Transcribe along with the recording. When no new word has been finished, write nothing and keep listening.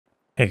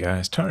Hey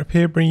guys, Type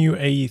here bringing you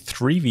a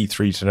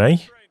 3v3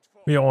 today.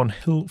 We are on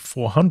Hill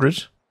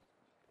 400.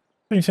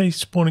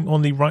 Spawning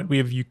on the right we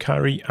have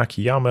Yukari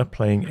Akiyama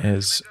playing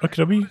as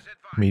OKW,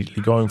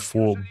 immediately going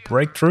for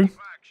Breakthrough.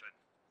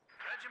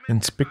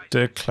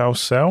 Inspector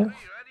Clouseau,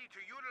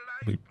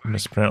 we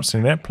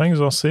mispronouncing that, playing as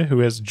Ostheer, who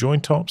has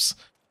Joint Tops,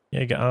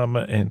 Jaeger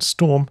Armour and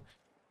Storm.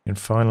 And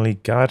finally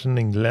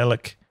Gardening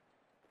Lelic,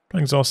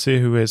 playing as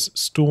Ostheer, who has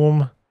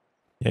Storm,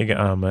 Jaeger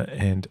Armour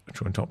and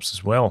Joint Tops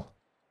as well.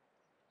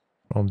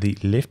 On the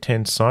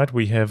left-hand side,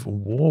 we have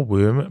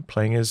WarWorm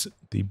playing as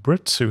the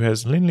Brits, who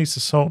has Lend-Lease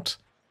Assault,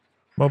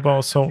 Mobile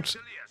Assault,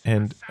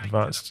 and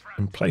Advanced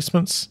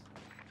Emplacements.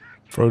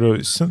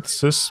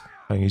 Frodosynthesis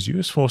playing as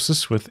US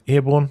Forces with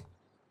Airborne.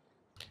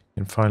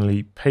 And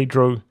finally,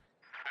 Pedro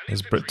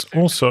as Brits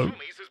also,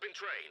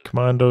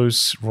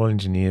 Commandos, Royal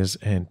Engineers,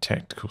 and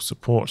Tactical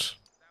Support.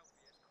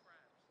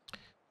 In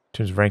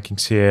terms of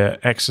rankings here,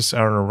 Axis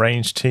are an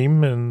arranged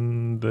team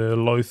in the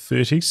low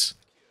 30s.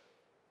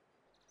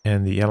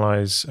 And the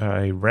Allies are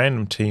a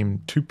random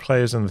team, 2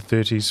 players in the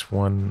 30s,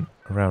 one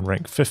around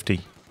rank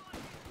 50.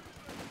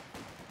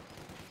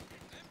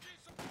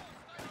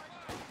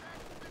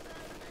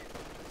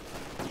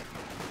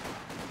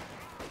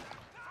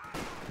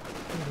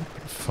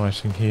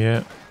 Fighting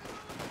here.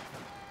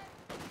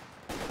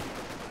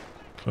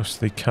 Close to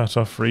the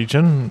cut-off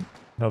region.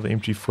 Another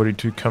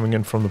MG42 coming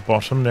in from the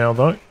bottom now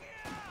though.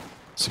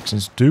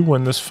 Sections do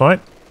win this fight.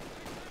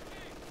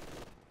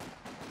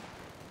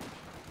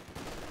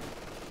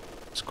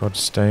 Squad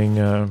staying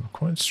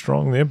quite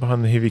strong there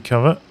behind the heavy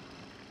cover.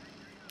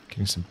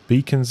 Getting some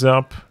beacons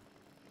up.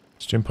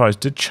 Empires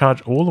did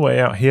charge all the way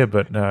out here,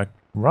 but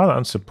rather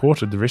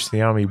unsupported. The rest of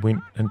the army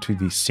went into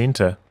the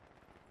centre.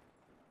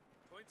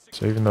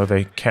 So even though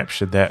they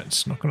captured that,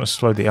 it's not going to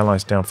slow the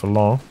Allies down for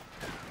long.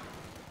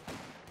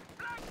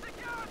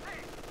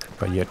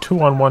 But yeah,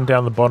 2-on-1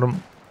 down the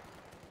bottom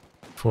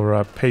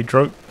for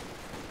Pedro.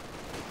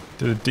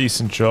 Did a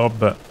decent job,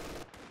 but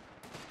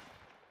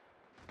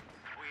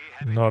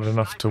not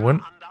enough to win.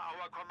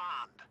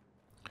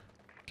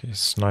 Okay,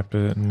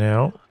 sniper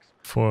now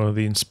for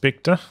the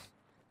inspector.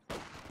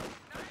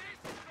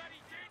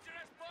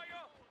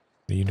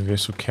 The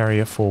universal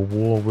carrier for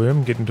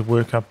WarWorm getting to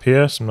work up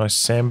here. Some nice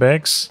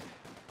sandbags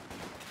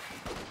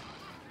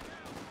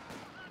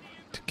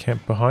to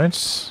camp behind.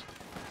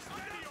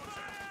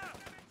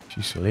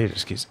 Fusilier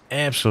just gets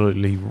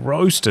absolutely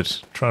roasted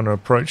trying to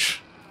approach.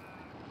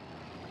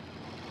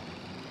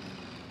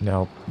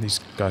 Now,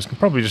 these guys can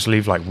probably just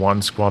leave like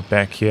one squad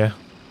back here.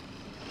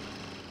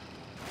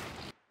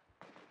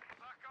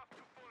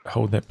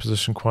 Hold that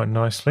position quite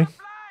nicely.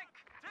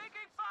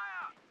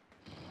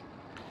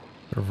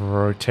 Bit of a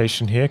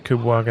rotation here.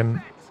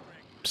 Kubwagen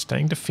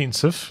staying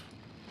defensive.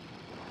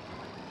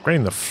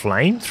 Getting the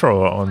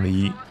flamethrower on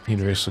the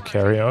universal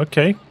carrier.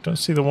 Okay, don't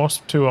see the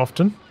Wasp too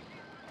often.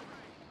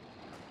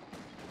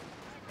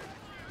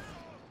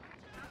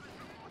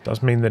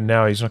 Does mean that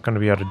now he's not going to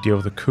be able to deal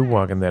with the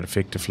Kubwagen that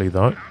effectively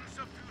though. You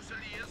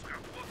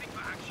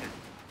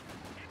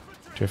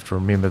have to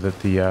remember that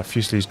the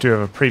Fusiliers do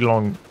have a pretty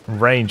long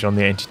range on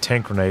the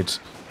anti-tank grenades.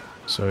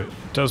 So it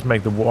does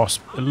make the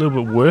Wasp a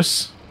little bit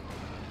worse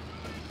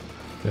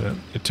than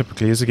it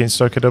typically is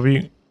against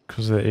OKW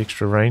because of the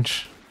extra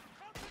range.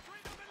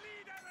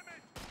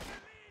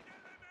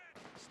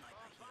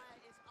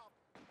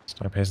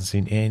 Sniper hasn't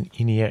seen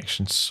any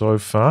action so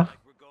far.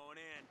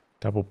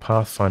 Double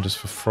Pathfinders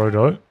for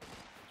Frodo.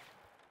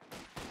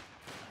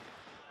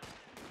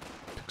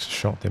 Picks a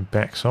shot, then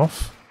backs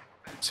off.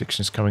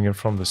 Sections coming in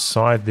from the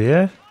side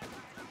there.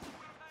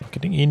 Not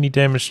getting any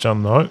damage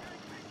done though.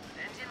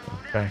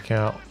 Back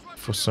out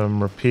for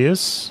some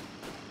repairs.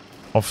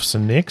 Officer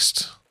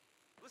next.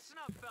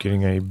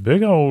 Getting a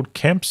big old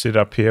camp set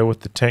up here with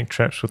the tank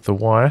traps with the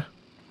wire.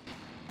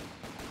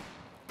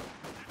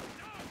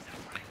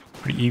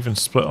 Pretty even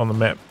split on the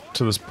map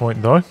to this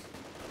point though.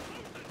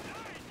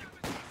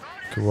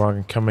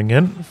 Kubwagen coming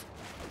in.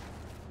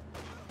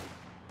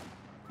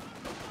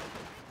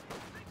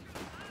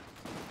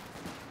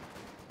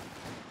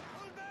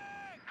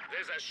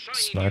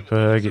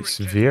 Sniper gets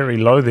very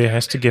low there,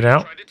 has to get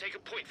out.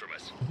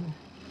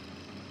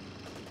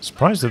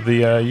 Surprised that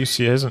the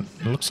UC hasn't.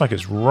 It looks like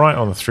it's right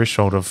on the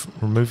threshold of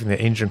removing the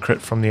engine crit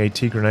from the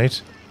AT grenade.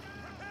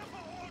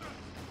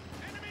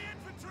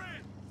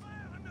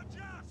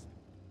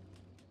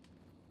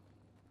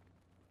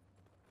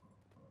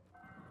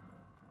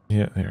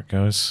 Yeah, there it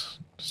goes.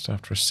 Just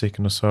after a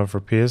second or so of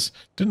repairs.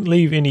 Didn't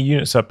leave any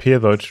units up here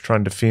though to try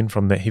and defend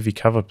from that heavy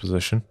cover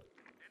position.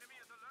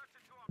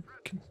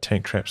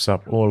 Tank traps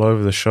up all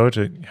over the show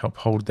to help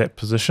hold that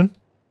position.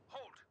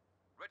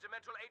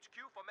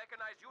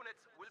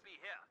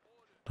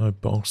 No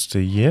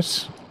bolster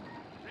yet.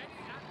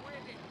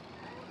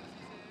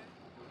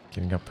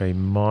 Getting up a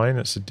mine,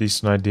 that's a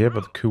decent idea,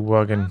 but the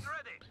Kubwagen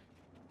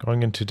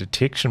going into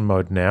detection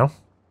mode now.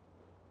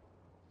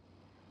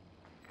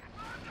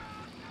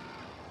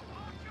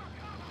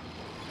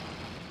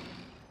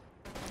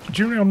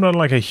 Generally, I'm not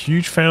like a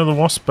huge fan of the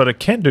Wasp, but it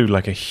can do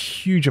like a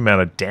huge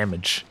amount of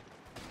damage.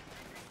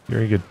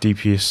 Very good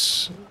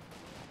DPS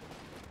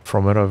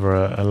from it over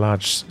a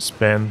large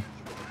span.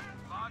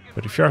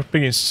 But if you're up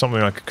against something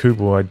like a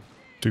Kubel, I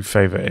do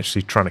favour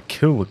actually trying to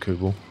kill the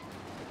Kubel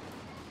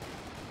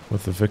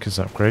with the Vickers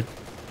upgrade.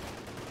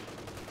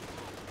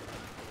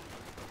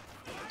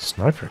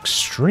 Sniper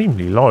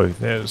extremely low.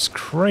 That is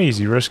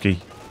crazy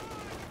risky.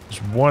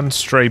 Just one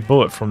stray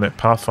bullet from that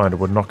Pathfinder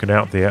would knock it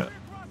out there.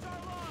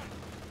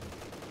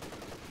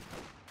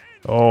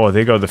 Oh,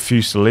 there go the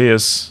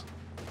Fusiliers.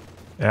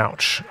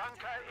 Ouch.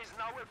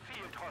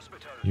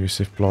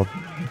 Yusuf Blob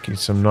getting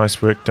some nice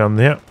work done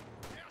there.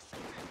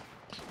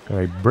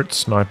 Got a Brit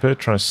sniper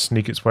trying to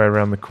sneak its way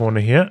around the corner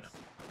here.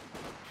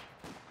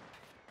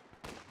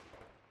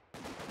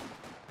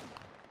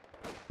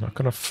 Not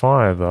going to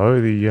fire though.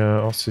 The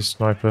Ostheer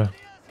sniper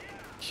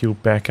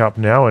healed back up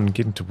now and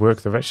getting to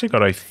work. They've actually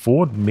got a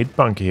forward mid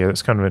bunker here.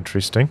 That's kind of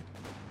interesting.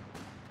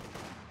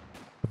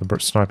 The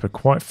Brit sniper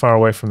quite far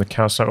away from the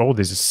cow sniper. Oh,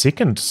 there's a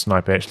second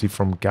sniper actually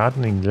from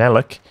Gardening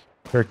Lelic.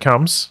 Here it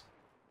comes.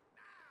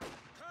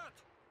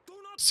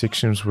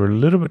 Sections were a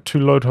little bit too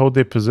low to hold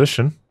their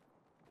position.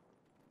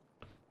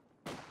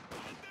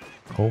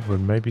 Oh, but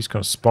maybe he's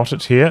going to spot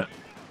it here.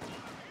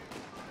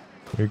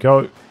 Here we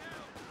go.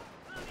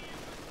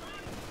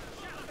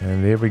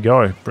 And there we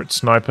go. Brit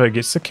sniper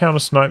gets the counter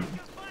snipe.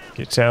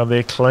 Gets out of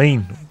there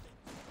clean.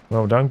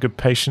 Well done. Good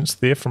patience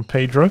there from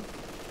Pedro.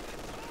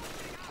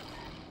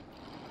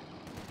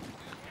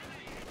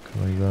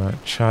 Gonna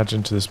charge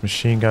into this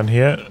machine gun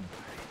here.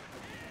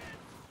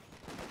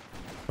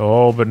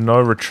 Oh, but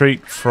no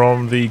retreat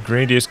from the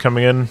Grenadiers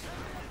coming in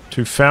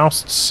to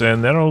Faust's,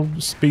 and that'll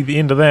be the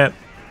end of that.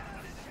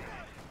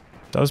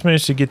 Does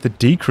manage to get the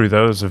D crew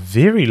though. It was a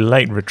very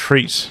late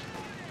retreat.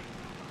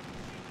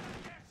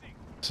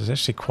 This is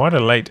actually quite a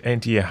late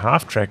anti-air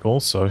half track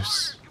also.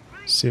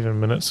 7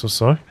 minutes or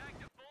so.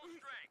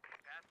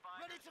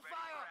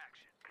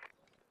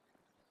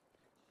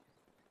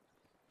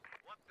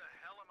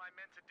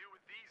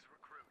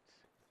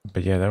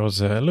 But yeah, that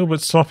was a little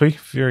bit sloppy.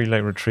 Very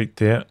late retreat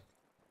there.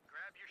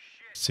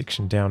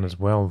 Section down as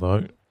well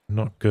though.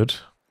 Not good.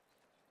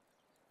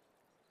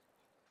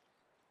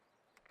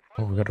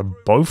 Oh, we've got a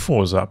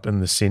Bofors up in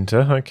the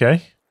centre.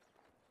 Okay.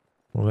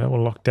 Well, that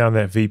will lock down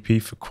that VP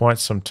for quite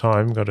some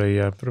time. Got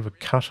a bit of a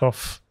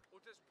cut-off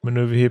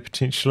manoeuvre here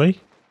potentially.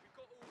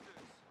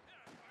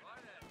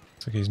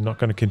 Looks like he's not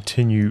going to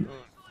continue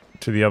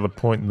to the other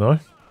point though.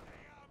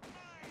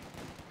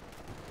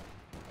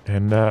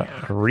 And a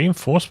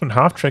reinforcement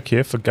half-track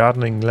here for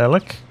Gardening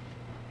Lelic.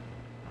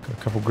 Got a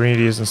couple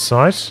Grenadiers in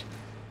sight.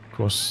 Of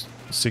course,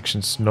 the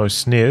section's no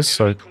snares,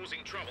 so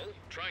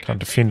can't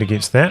defend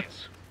against that.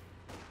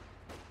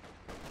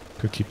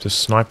 Could keep the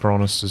sniper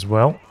honest as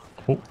well.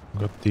 Oh,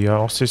 got the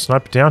Ostheer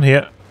sniper down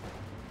here.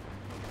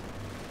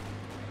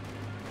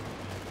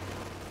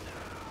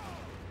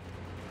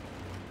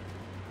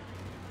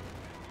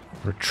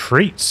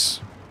 Retreats.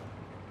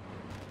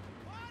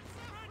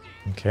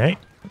 Okay.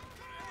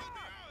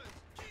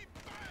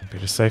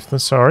 Better safe than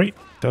sorry.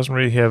 Doesn't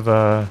really have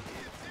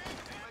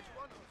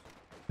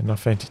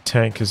enough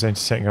anti-tank, because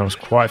anti-tank was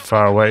quite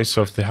far away,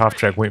 so if the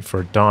half-track went for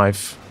a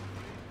dive,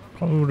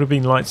 probably would have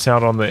been lights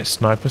out on that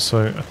sniper,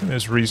 so I think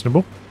that's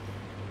reasonable.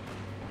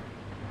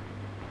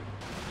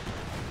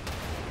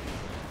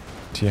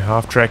 Tier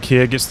half-track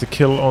here gets the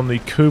kill on the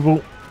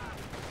Kubel.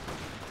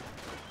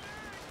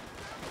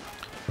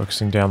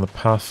 Focusing down the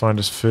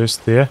Pathfinders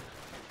first there.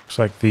 Looks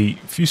like the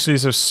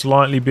Fusiliers have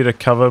slightly better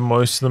cover,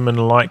 most of them in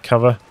light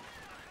cover.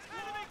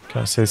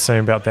 Can't say the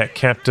same about that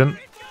captain.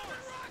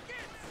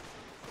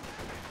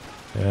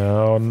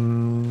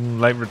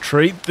 Late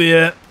retreat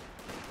there.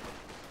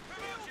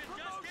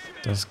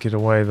 Does get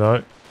away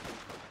though.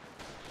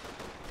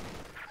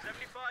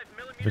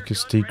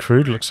 Vickers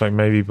decrewed, looks like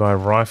maybe by a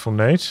rifle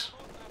nade.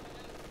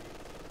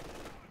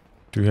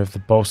 Do have the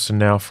bolster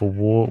now for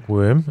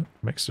WarWorm.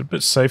 Makes it a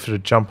bit safer to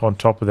jump on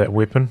top of that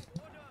weapon.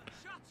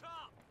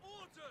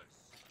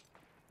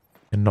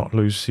 And not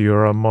lose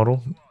your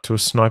model to a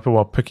sniper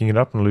while picking it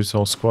up and lose the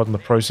whole squad in the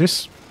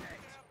process.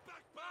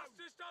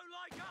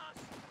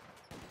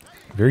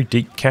 Very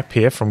deep cap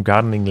here from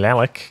Gardening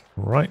Lelic,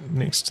 right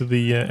next to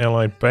the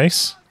allied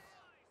base.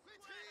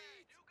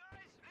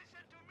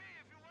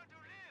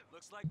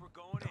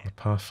 The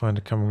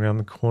Pathfinder coming around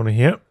the corner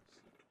here.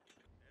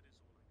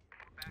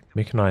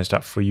 Mechanized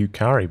up for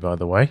Yukari, by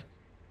the way.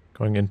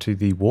 Going into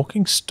the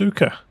Walking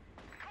Stuka.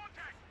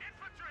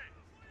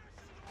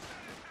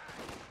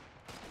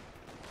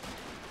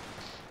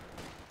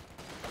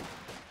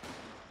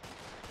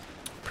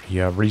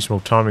 Pretty reasonable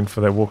timing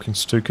for that Walking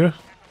Stuka.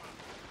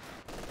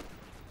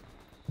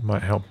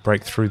 Might help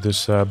break through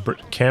this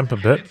Brit camp a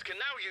bit.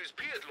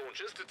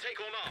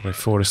 Got a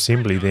forward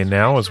assembly there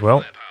now as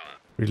well.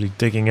 Really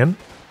digging in.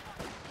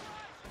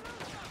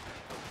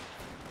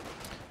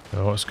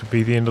 Oh, this could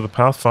be the end of the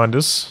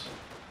Pathfinders.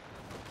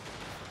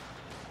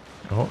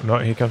 Oh, no,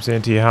 here comes the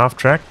anti-air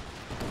half-track.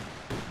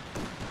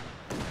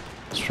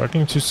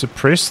 Struggling to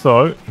suppress,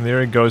 though. And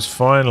there he goes,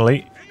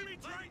 finally.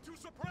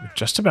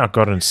 Just about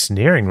got in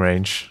snaring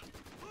range.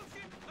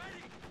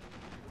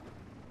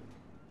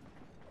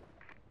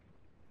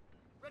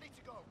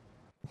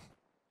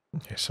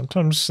 Yeah,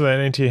 sometimes that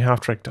anti-air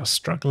half-track does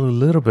struggle a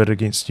little bit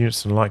against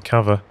units in light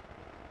cover.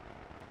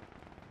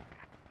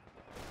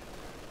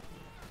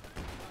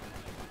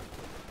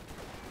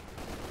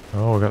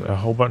 Oh, we've got a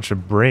whole bunch of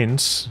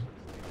Brens.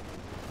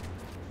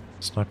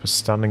 Sniper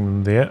stunning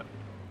them there.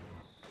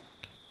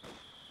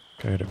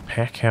 Go to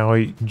Pack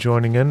Howie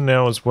joining in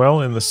now as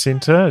well in the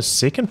centre.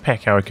 Second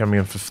Pack Howie coming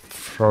in for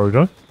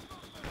Frodo.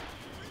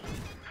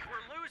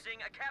 We're losing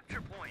a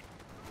capture point.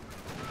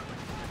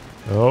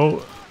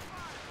 Oh.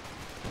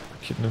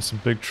 Getting in some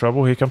big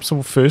trouble. Here comes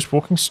the first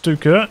walking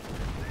Stuka.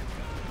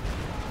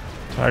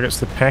 Targets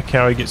the Pack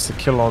Howie, gets the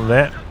kill on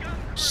that.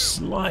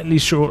 Slightly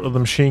short of the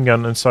machine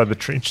gun inside the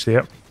trench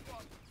there.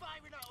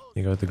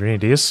 There go the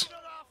Grenadiers.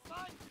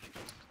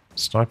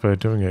 Sniper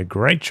doing a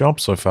great job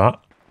so far.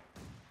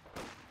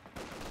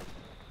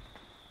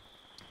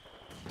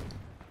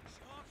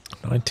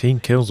 "19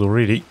 kills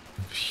already.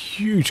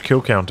 Huge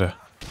kill counter.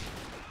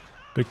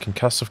 Big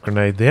concussive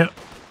grenade there.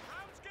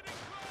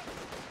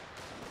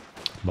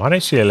 Might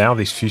actually allow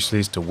these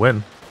Fusiliers to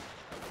win.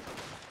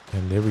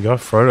 And there we go.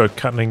 Frodo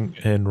cutting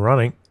and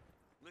running.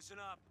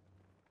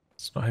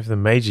 It's not have the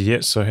major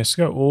yet, so it has to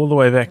go all the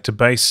way back to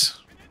base.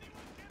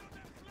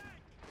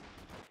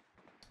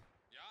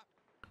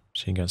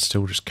 Machine gun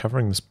still just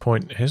covering this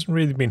point. It hasn't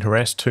really been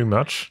harassed too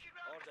much.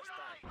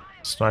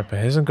 Sniper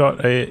hasn't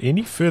got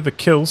any further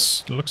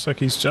kills. Looks like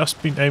he's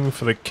just been aiming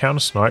for the counter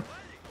snipe.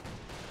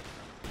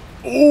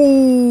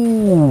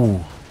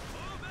 Ooh!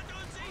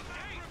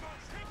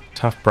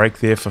 Tough break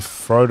there for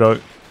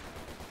Frodo.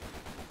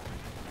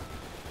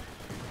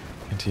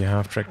 Into your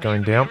half track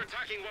going down.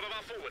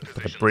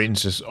 But the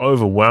Bren's just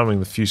overwhelming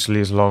the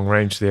Fusiliers long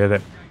range there.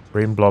 That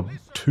Bren blob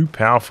too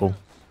powerful.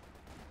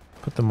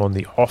 Put them on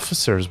the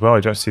officer as well. I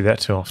don't see that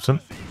too often.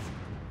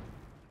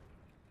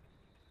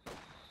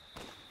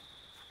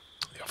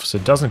 The officer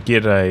doesn't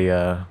get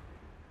a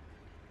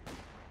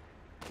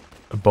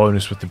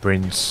bonus with the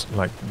Brens,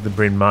 like the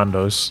Bren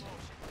Mandos.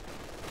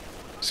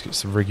 Just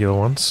gets the regular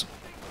ones.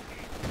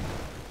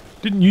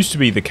 Didn't used to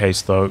be the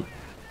case though.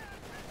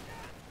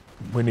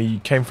 When he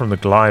came from the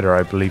glider,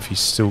 I believe he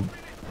still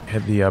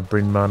had the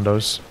Bren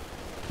Mandos.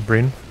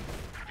 Bren.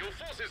 Your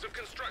forces have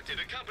constructed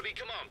a company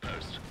command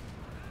post.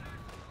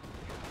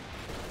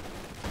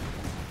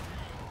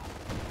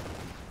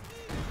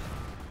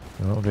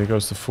 Oh, there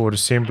goes the forward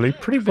assembly.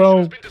 Pretty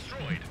well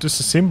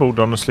disassembled,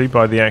 honestly,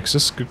 by the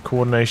Axis. Good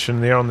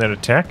coordination there on that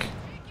attack.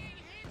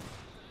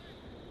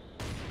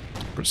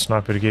 Brit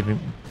Sniper to getting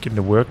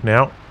to work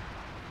now.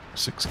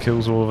 6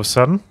 kills all of a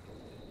sudden.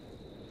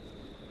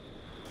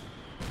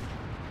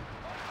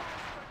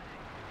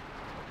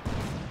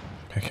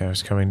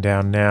 Pecco's coming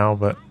down now,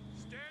 but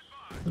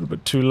a little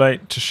bit too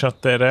late to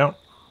shut that out.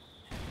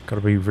 Got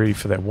to be ready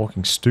for that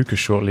walking Stuka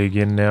shortly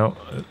again now.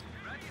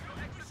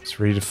 It's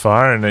ready to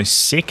fire, and a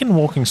second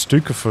walking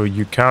Stuka for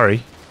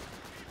Yukari.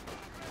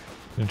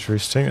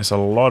 Interesting. That's a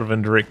lot of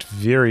indirect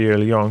very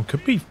early on.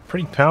 Could be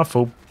pretty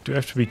powerful. Do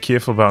have to be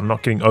careful about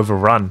not getting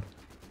overrun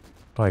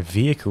by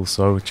vehicles,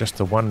 though, with just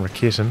the one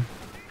Raketin.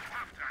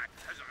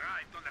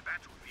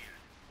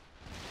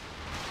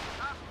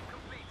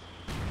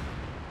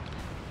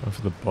 Going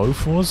for the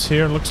Bofors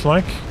here, it looks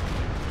like.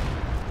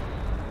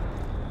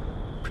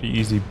 Pretty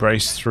easy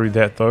brace through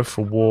that, though,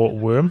 for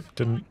WarWorm.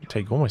 Didn't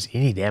take almost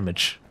any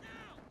damage.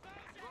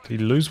 Did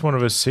he lose one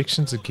of his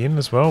sections again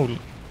as well?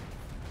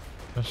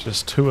 That's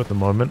just 2 at the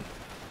moment.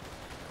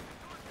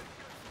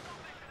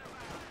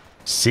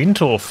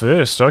 Centaur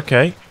first,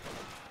 okay.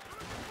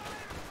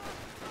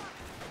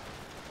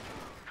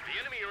 The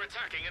enemy are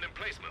attacking an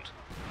emplacement.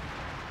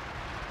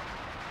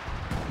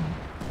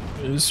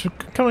 It's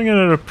coming in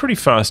at a pretty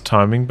fast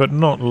timing, but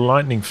not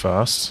lightning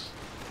fast.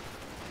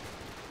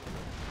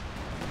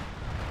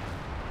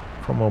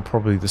 Cromwell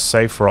probably the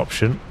safer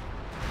option.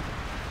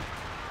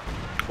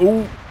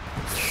 Ooh!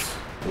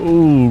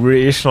 Ooh,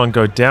 rear echelon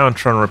go down,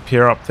 trying to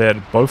repair up that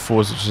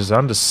Bofors, which is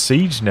under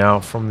siege now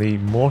from the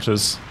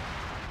mortars.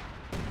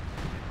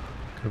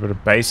 Got a bit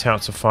of base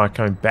howitzer fire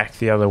coming back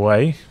the other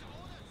way.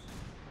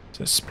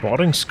 So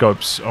spotting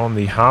scopes on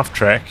the half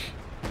track.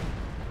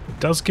 It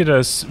does get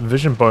a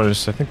vision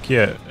bonus, I think,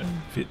 yeah,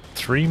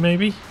 3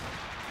 maybe?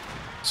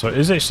 So it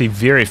is actually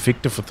very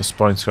effective with the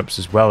spotting scopes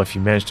as well if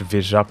you manage to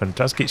vet it up, and it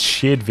does get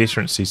shared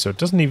veterancy, so it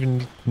doesn't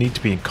even need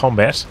to be in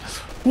combat.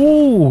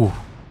 Ooh!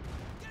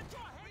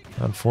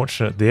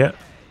 Unfortunate there.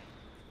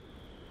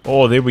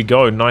 Oh, there we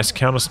go. Nice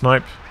counter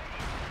snipe.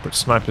 Brit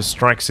Sniper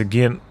strikes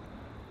again.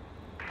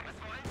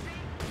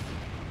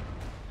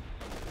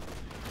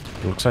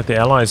 It looks like the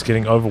Allies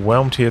getting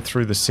overwhelmed here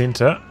through the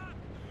centre.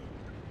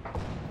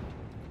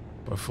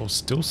 Both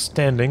still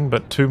standing,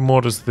 but 2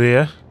 mortars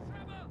there.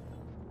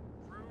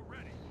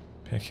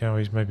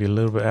 Pekowie's maybe a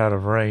little bit out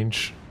of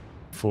range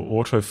for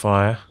auto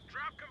fire.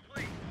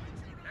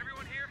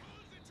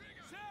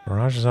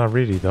 Barrages are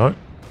ready though.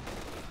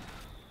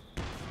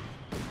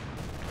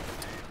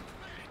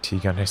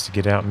 T-gun has to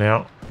get out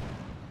now.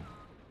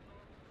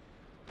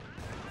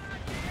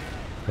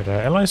 But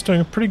Allies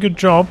doing a pretty good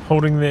job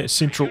holding their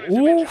central.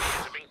 Ooh,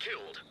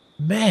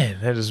 man,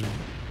 that is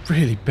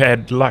really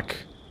bad luck.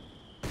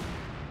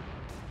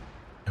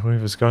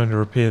 Whoever's going to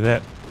repair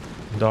that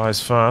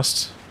dies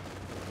fast.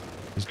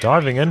 He's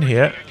diving in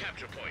here.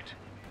 Capture point.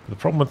 The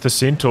problem with the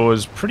Centaur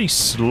is pretty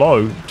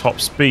slow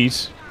top speed.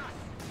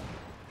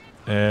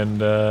 And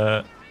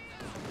doesn't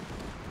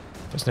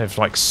have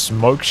like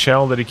smoke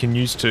shell that he can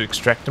use to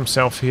extract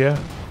himself here.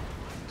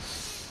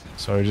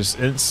 So just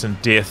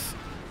instant death.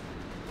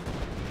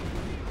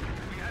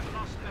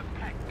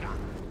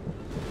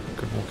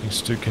 Good walking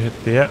Stuka hit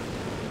there.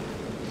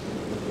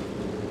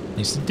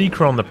 He's the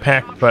decoy on the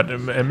pack, but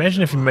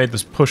imagine if he made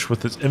this push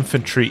with his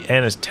infantry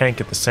and his tank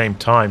at the same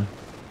time.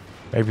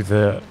 Maybe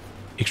the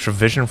extra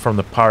vision from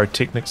the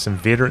pyrotechnics and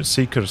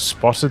veterancy could have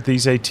spotted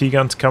these AT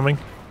guns coming.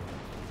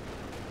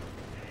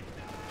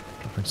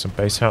 Dropping some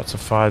base howitzer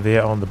fire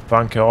there on the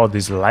bunker. Oh,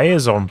 there's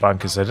layers on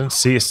bunkers. I didn't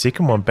see a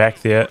second one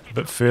back there a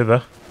bit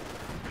further.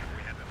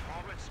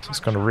 So it's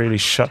going to really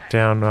shut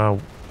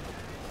down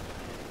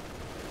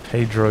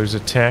Pedro's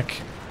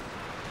attack.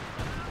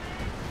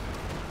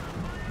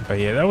 But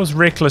yeah, that was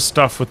reckless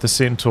stuff with the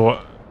Centaur.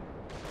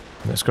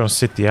 And that's going to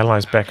set the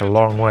Allies back a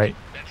long way.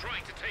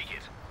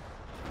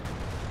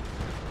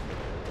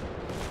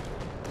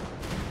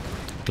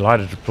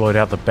 Glider deployed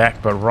out the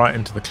back, but right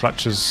into the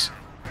clutches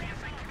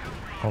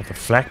of the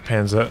flak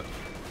panzer.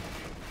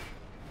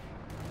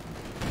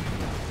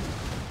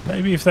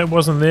 Maybe if that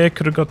wasn't there,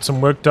 could have got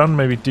some work done.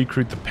 Maybe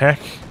decrewed the pack.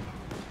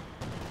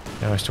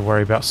 Now he has to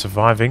worry about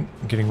surviving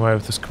and getting away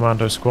with this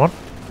commando squad.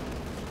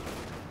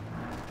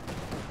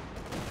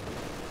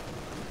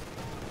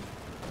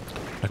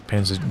 Flak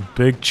panzer,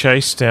 big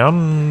chase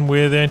down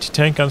where the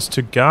anti-tank guns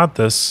to guard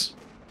this.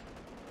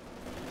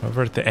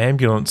 Over at the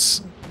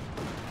ambulance.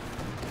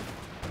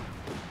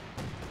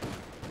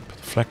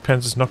 Flak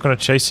panzer's not going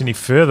to chase any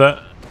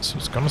further, so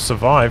it's going to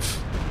survive.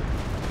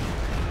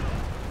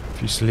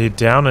 Fusilier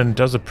down and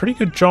does a pretty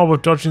good job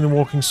of dodging the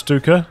walking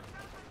Stuka.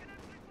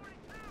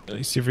 At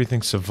least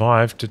everything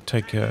survived. Did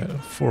take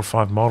 4 or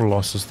 5 model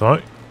losses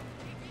though.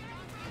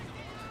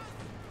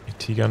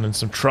 T-gun in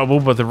some trouble,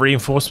 but the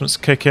reinforcements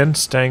kick in,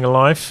 staying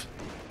alive.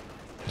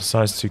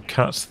 Decides to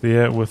cut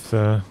there with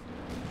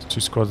 2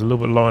 squads a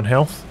little bit low on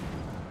health.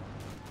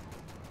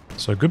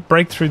 So good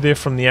breakthrough there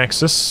from the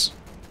Axis.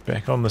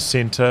 Back on the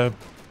center,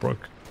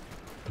 broke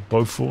the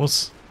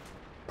Bofors.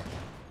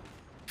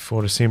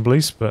 Ford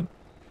assemblies, but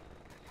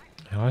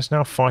Allies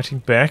now fighting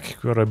back.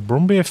 We've got a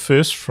Brumbier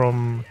first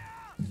from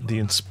the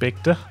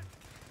Inspector.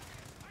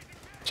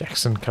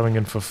 Jackson coming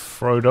in for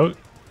Frodo.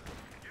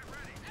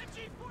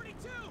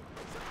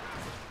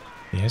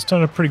 He has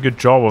done a pretty good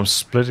job of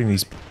splitting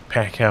these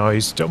pack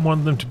howies. Don't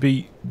want them to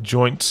be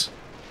joint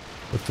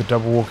with the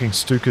double walking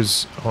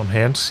Stukas on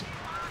hand.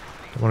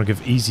 Don't want to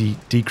give easy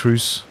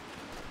decrews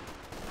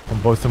on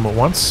both of them at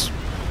once.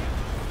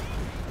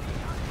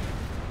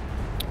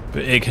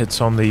 Big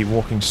hits on the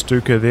walking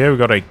Stuka there. We've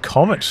got a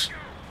Comet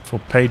for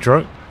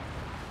Pedro.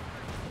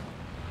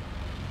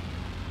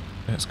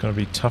 That's going to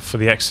be tough for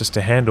the Axis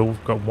to handle.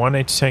 We've got 1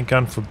 anti-tank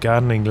gun for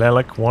gardening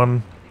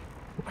lelic,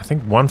 I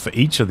think one for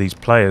each of these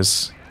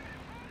players.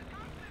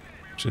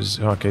 Which is,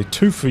 okay,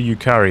 2 for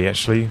Yukari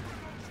actually.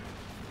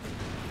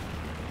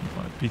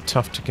 Might be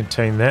tough to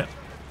contain that.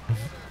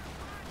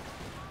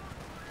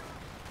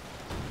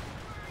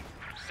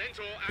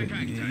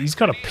 He's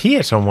got a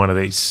Piet on one of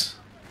these.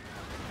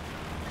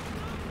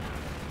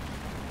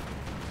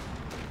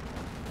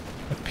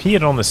 A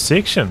Piet on the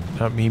section.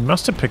 He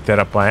must have picked that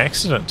up by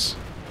accident.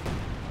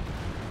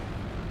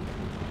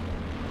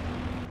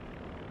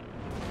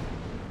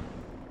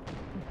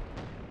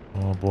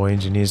 Oh boy,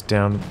 engineers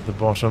down at the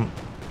bottom.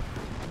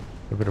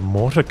 A bit of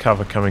mortar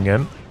cover coming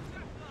in.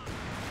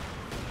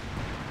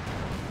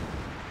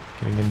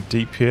 Getting in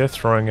deep here,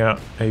 throwing out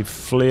a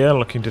flare,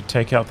 looking to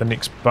take out the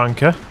next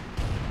bunker.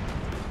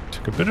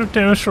 Took a bit of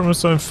damage from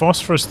his own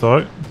phosphorus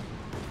though.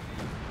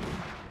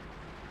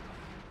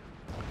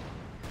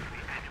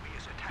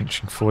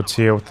 Inching forwards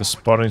here with the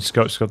spotting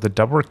scopes. Got the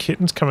double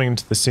kittens coming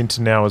into the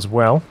center now as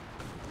well.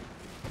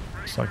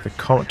 Looks like the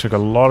Comet took a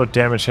lot of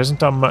damage. Hasn't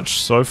done much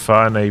so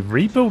far. And a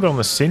rebuild on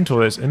the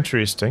Centaur, that's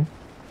interesting.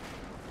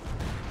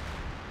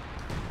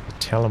 The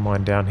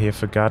Talamine down here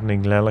for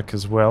gardening lelic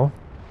as well.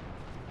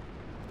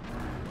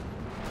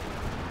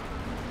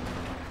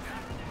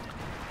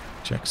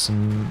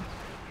 Jackson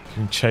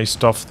getting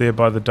chased off there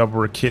by the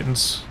double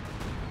kittens.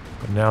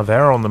 But now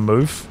they're on the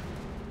move.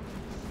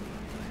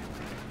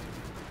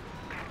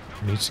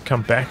 Needs to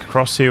come back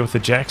across here with the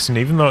Jackson.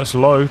 Even though it's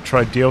low,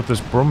 try to deal with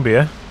this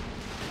Brumbier.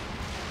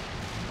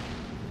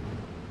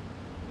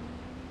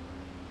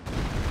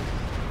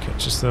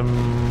 Catches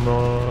them.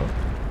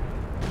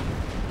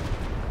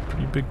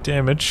 Pretty big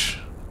damage.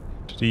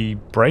 Did he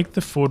break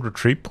the forward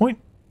retreat point?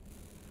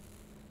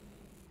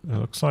 It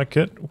looks like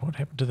it. What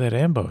happened to that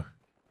ambo?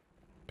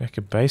 Back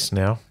at base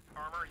now.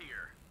 Armour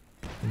here.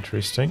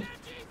 Interesting.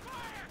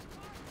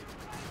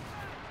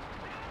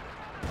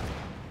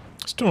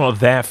 Still not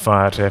that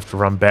far to have to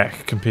run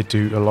back compared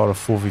to a lot of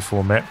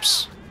 4v4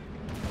 maps.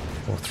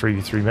 Or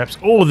 3v3 maps.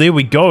 Oh, there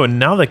we go.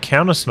 Another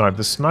counter snipe.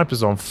 The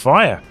sniper's on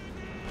fire.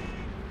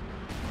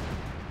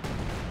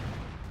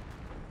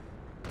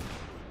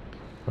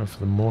 Go for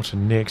the mortar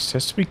next.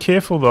 Has to be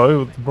careful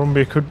though. The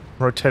Brumbear could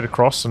rotate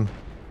across and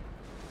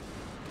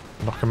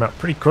knock him out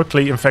pretty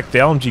quickly. In fact, the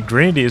LMG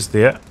Grenadier's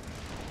there.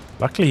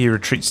 Luckily he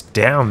retreats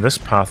down this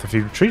path. If he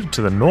retreated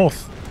to the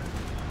north,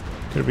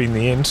 could have been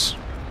the end.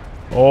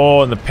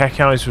 Oh, and the pack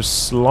hounds were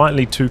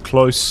slightly too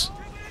close.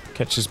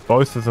 Catches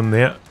both of them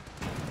there.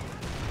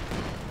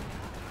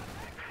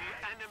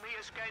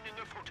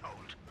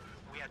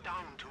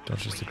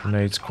 Dodges the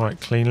grenades quite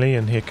cleanly,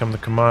 and here come the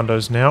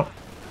Commandos now.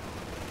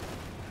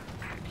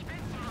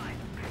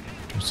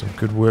 Doing some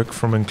good work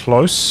from in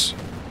close.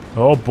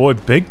 Oh boy,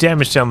 big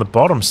damage down the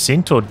bottom.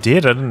 Centaur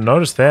dead, I didn't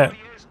notice that.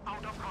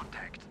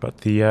 But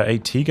the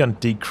AT gun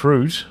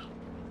decrewed.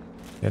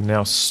 And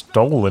now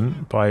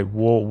stolen by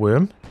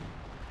WarWorm.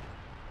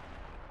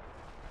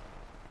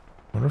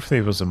 I wonder if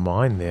there was a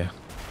mine there.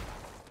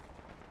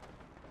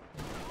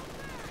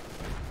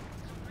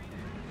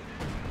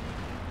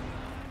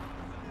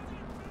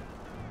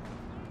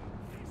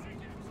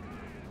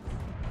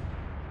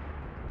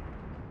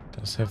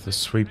 Does have the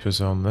sweepers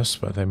on this,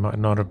 but they might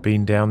not have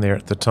been down there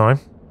at the time.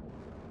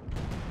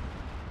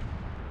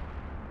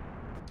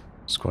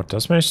 Squad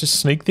does manage to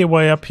sneak their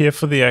way up here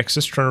for the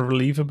Axis, trying to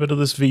relieve a bit of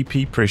this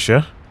VP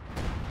pressure.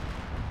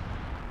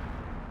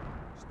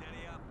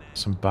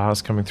 Some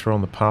bars coming through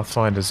on the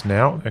Pathfinders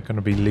now. They're going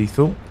to be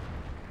lethal.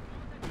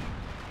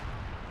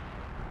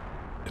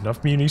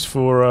 Enough munis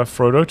for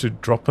Frodo to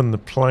drop in the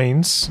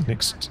planes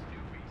next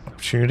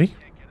opportunity.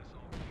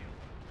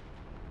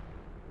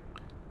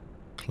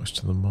 Close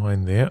to the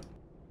mine there.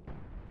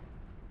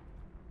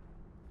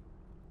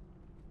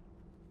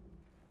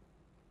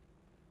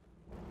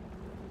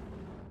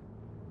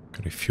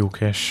 Got a fuel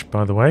cache,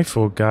 by the way,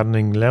 for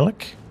gardening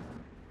lelic.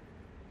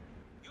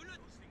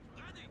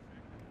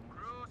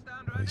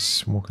 What are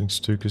these walking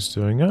Stukas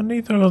doing? Oh,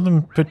 neither of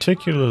them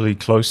particularly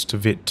close to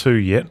Vet 2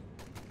 yet.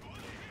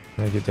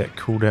 They get that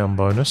cooldown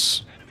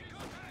bonus.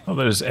 Not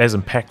that it's as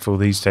impactful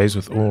these days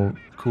with all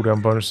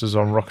cooldown bonuses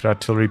on rocket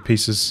artillery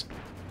pieces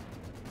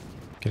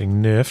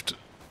getting nerfed.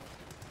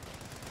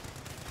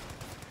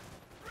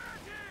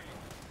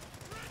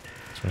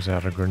 Throws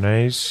out a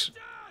grenade.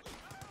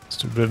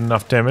 Still did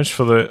enough damage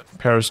for the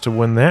Paras to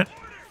win that.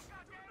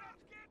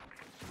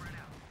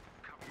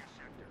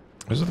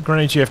 Those are the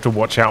grenades you have to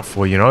watch out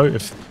for, you know.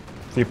 If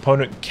the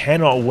opponent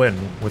cannot win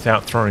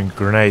without throwing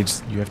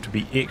grenades, you have to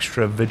be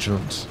extra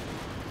vigilant.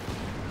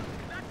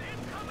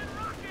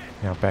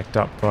 Now backed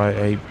up by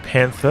a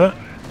Panther.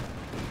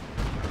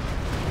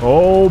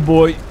 Oh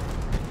boy.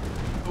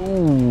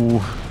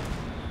 Ooh.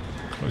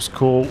 Close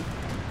call.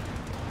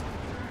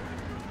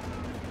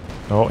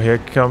 Oh, here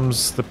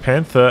comes the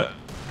Panther.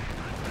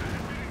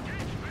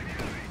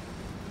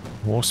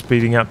 War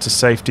speeding up to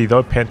safety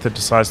though. Panther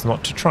decides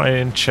not to try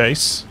and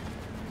chase.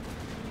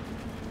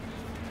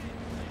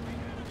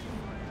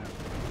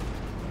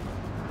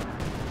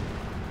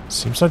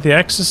 Seems like the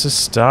Axis is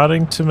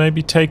starting to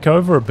maybe take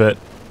over a bit.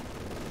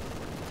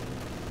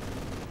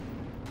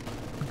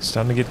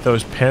 Starting to get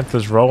those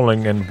Panthers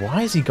rolling, and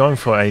why is he going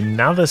for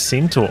another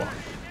Centaur?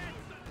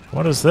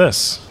 What is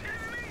this?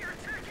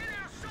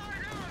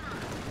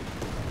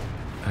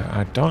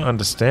 I don't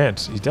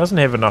understand. He doesn't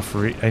have enough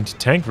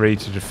anti-tank ready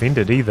to defend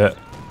it either.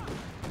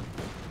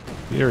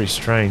 Very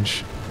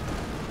strange.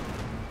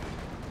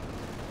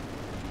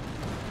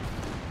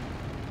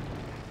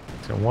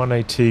 He's got one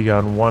AT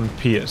gun, one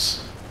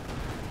Pierce.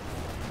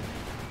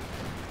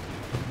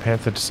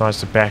 Panther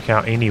decides to back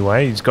out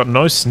anyway. He's got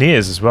no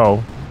snares as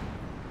well.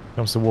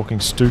 Comes the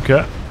walking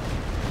Stuka.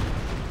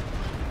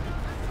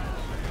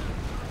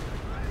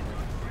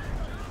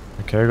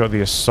 Okay, we've got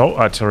the assault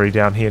artillery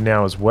down here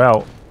now as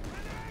well.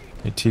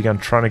 AT gun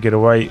trying to get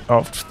away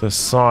off the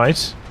side.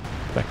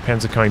 Black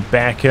Panzer coming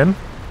back in.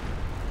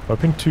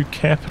 Hoping to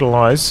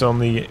capitalize on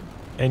the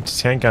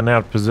anti-tank gun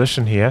out of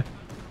position here.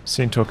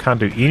 Centaur can't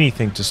do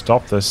anything to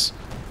stop this.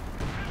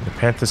 The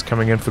Panther's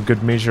coming in for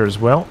good measure as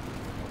well.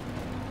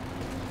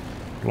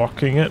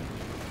 Blocking it.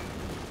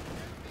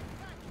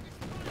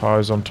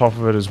 Pyro's on top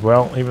of it as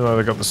well. Even though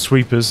they've got the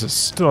sweepers, it's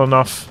still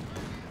enough.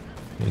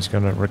 He's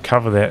going to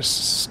recover that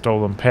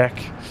stolen pack.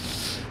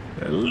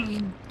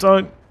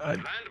 Don't...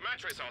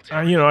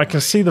 you know, I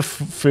can see the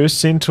first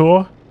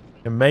Centaur.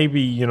 And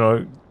maybe, you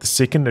know, the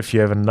second if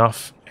you have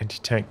enough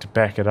anti-tank to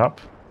back it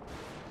up.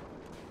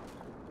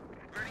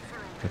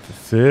 But the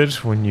third,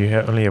 when you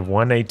only have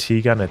one AT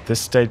gun at this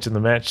stage in the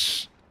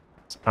match,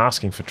 it's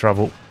asking for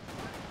trouble.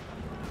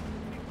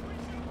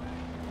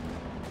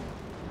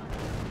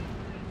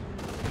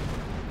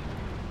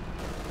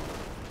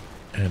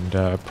 And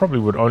probably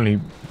would only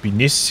be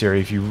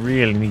necessary if you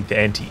really need the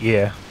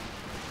anti-air.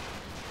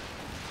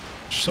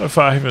 So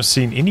far I haven't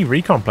seen any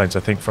recon planes,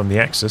 I think, from the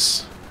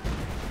Axis.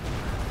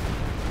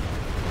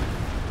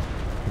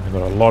 We've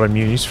got a lot of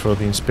munis for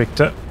the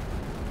Inspector.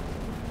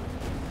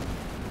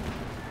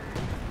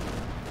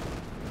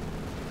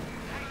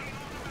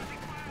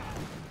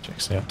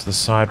 Jackson out to the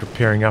side,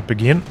 repairing up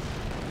again.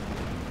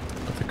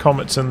 Put the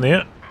Comets in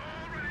there.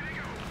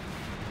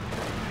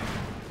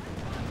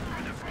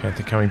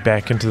 Panther coming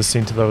back into the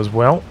centre though as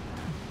well.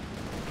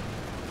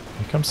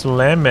 Here comes the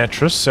land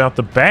mattress out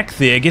the back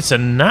there. Gets a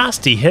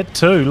nasty hit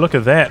too. Look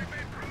at that.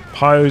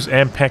 Pyos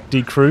and pack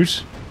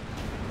decruit.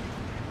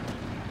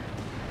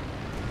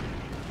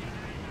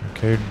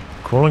 Okay,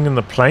 crawling in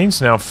the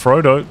planes now.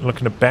 Frodo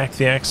looking to back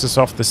the Axis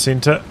off the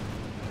center.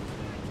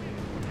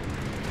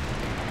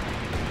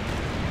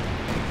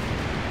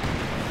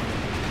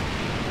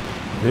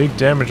 Big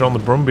damage on the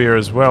Brumbier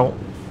as well.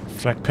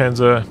 Flak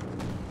Panzer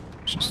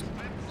just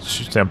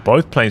shoots down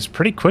both planes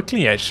pretty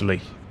quickly,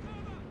 actually.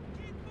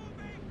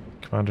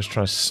 Commandos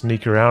trying to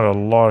sneak around a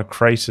lot of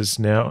craters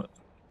now.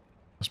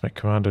 Must make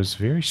Commandos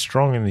very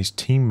strong in these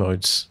team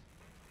modes.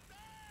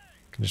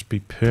 Can just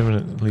be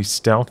permanently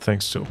stealth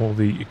thanks to all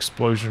the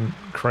explosion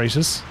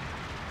craters.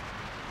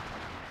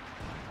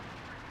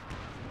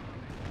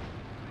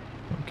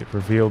 Won't get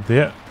revealed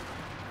there.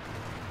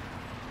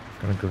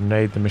 Gonna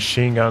grenade the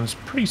machine guns.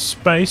 Pretty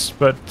spaced,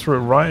 but threw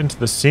it right into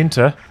the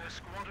center.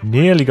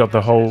 Nearly got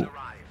the whole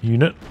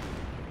unit.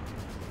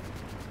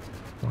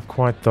 Not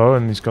quite though,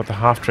 and he's got the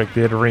half-track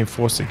there to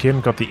reinforce it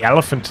again. Got the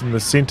elephant in the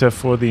center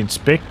for the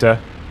inspector.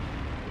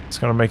 It's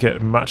gonna make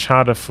it much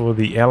harder for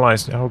the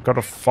allies. Now got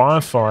a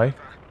firefly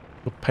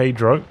for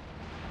Pedro.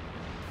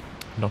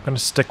 Not gonna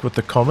stick with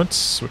the comets.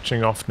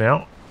 Switching off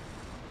now.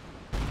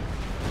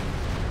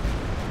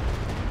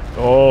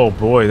 Oh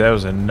boy, that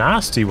was a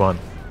nasty one.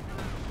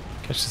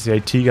 Catches the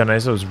AT gun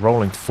as it was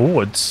rolling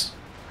forwards.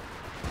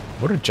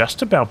 Would have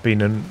just about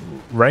been in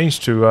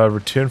range to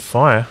return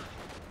fire.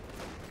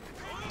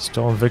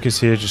 Stolen Vickers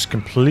here just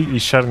completely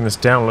shutting this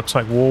down. Looks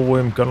like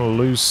WarWorm gonna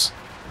lose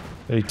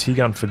the AT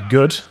gun for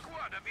good.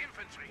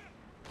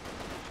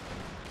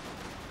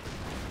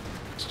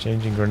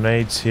 Exchanging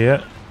grenades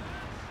here.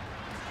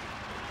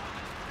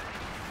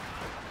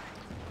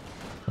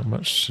 Not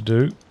much to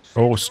do.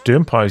 Oh,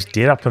 Sternpie's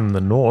dead up in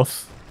the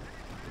north.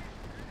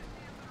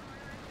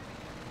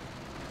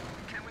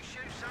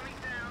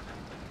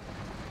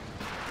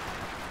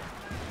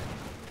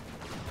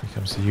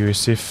 Comes the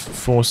USF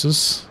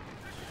forces.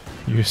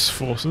 US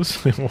forces?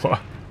 What?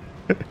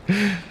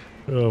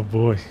 Oh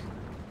boy.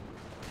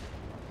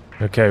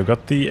 Okay, we've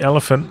got the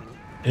elephant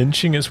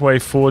inching its way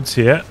forwards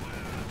here.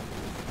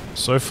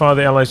 So far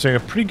the Allies doing a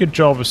pretty good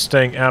job of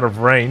staying out of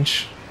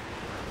range.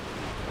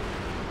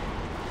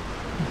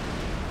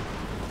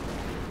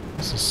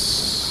 This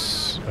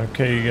is...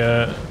 okay,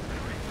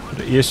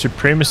 Air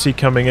Supremacy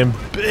coming in.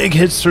 Big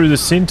hits through the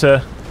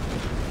center.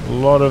 A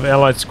lot of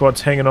Allied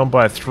squads hanging on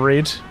by a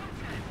thread.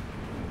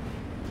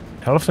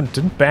 Elephant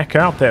didn't back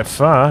out that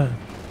far.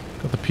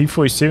 Got the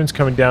P-47s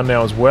coming down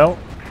now as well.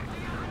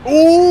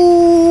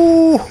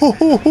 Ooh!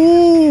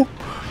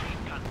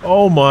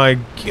 Oh my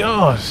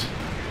god!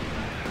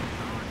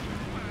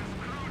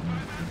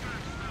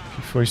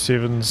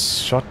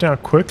 P-47s shot down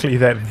quickly.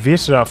 That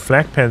vetted out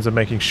flak panzer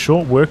making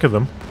short work of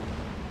them.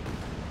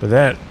 But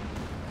that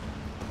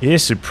Air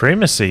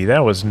Supremacy,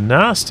 that was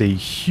nasty.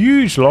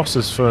 Huge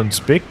losses for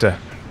Inspector.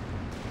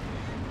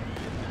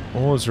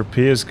 All his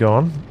repairs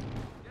gone.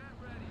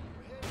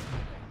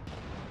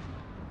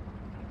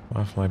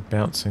 Firefly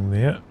bouncing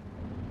there.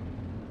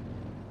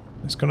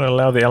 It's going to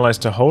allow the Allies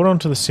to hold on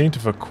to the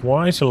center for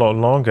quite a lot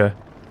longer.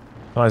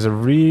 Allies are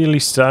really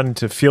starting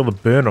to feel the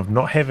burn of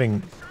not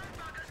having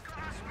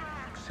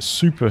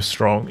super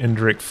strong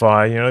indirect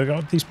fire. You know, they've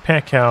got these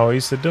pack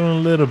howies, they're doing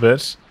a little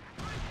bit.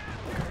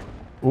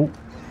 Ooh.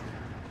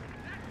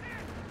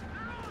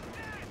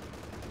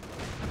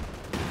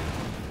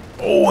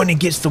 Oh, and he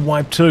gets the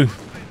wipe too.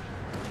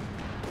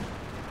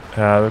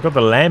 They've got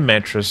the land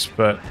mattress,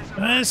 but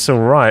that's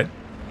alright.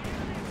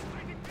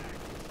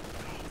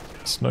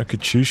 It's no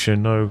Katyusha,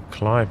 no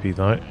Calliope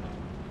though.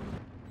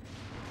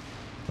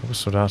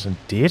 Also out and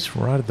dead,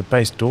 right at the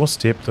base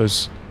doorstep.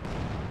 Those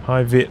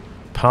high vet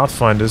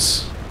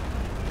Pathfinders.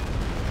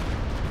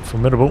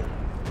 Formidable.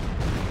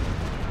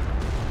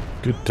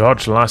 Good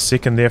dodge last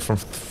second there from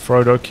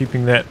Frodo,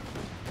 keeping that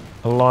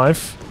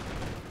alive.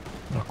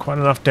 Not quite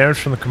enough damage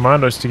from the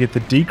Commandos to get the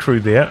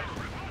decrew there.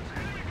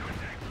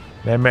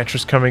 Land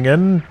mattress coming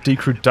in.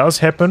 Decrew does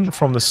happen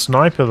from the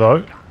sniper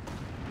though.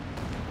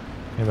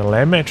 And the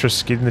land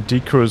mattress getting the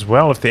decrew as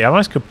well. If the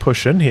Allies could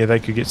push in here, they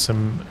could get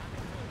some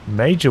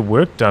major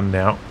work done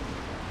now.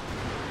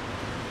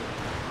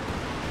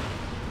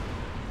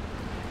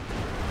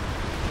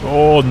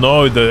 Oh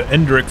no, the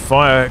indirect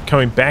fire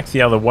coming back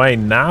the other way.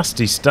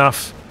 Nasty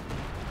stuff.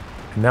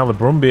 And now the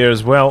Brumbier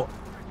as well.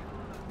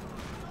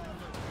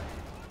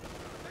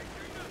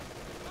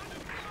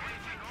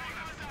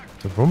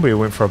 The Brumbier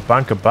went for a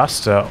bunker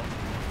buster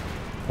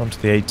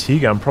onto the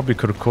AT gun. Probably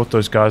could have caught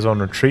those guys on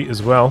retreat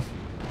as well.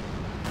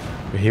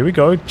 But here we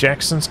go.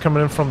 Jackson's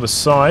coming in from the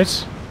side.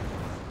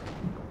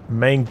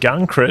 Main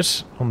gun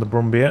crit on the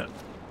Brumbier.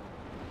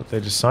 But they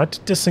decide to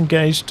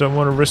disengage. Don't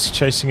want to risk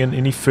chasing in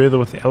any further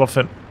with the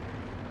elephant.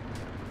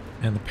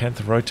 And the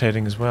Panther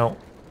rotating as well.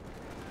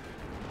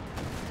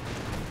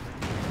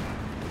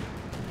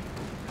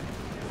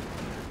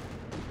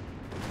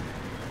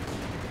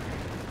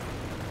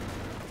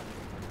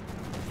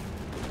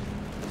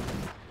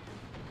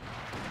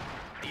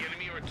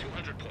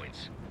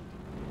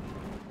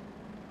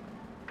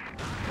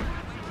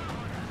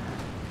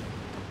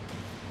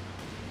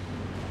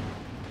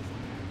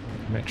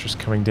 Mattress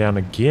coming down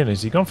again.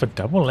 Has he gone for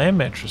double land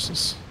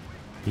mattresses?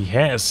 He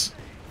has.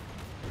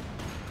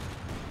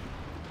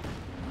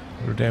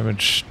 Little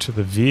damage to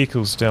the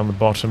vehicles down the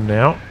bottom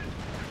now.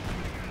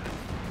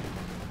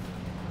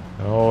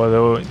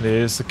 Oh,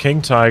 there's the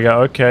King Tiger.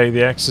 Okay,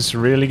 the Axis are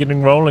really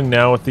getting rolling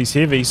now with these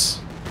heavies.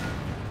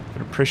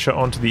 Bit of pressure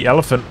onto the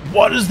elephant.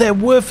 What is that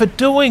Werfer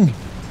doing?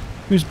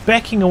 He was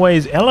backing away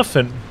his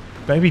elephant.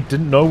 Maybe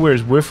didn't know where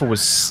his Werfer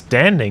was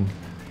standing.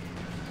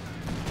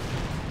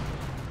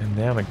 And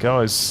down it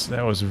goes.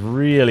 That was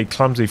really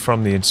clumsy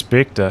from the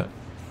inspector.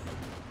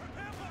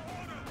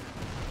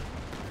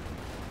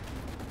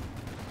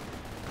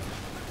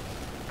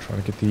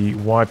 Trying to get the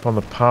wipe on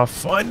the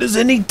Pathfinders,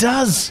 and he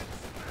does!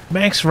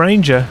 Max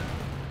Ranger.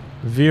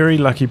 Very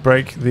lucky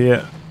break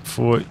there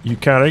for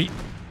Yukari.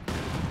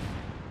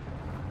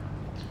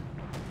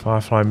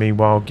 Firefly,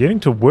 meanwhile, getting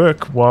to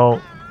work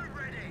while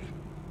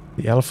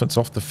the elephant's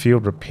off the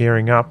field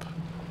repairing up.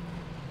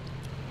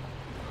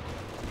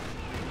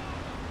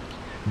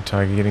 And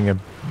Tiger getting a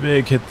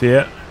big hit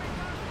there.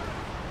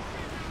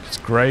 It's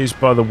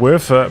grazed by the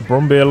Werfer.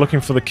 Brumbeer looking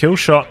for the kill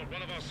shot.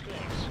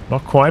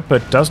 Not quite,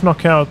 but does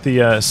knock out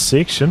the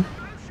section.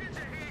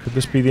 Could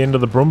this be the end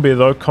of the Brumbeer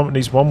though? Comet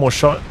needs one more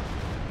shot.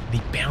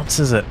 And he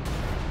bounces it.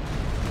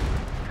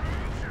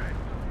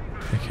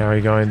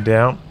 Yukari going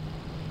down.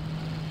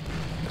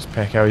 Those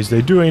Packowies,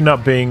 they do end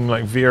up being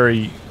like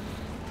very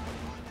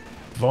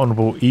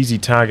vulnerable, easy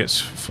targets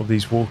for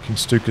these walking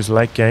Stukas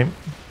late game.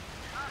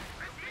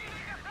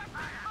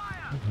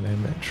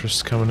 Land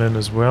mattress coming in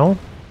as well.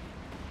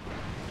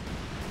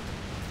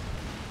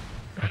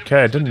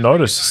 Okay, I didn't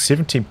notice.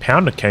 17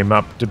 pounder came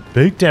up. Did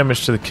big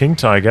damage to the King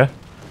Tiger.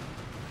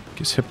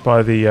 Gets hit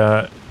by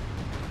the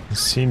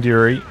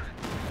incendiary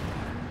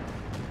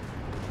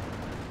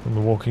from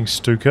the walking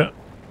Stuka,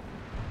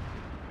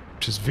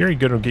 which is very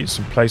good at getting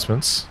some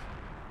placements.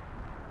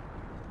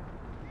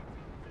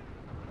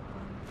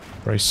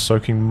 Ray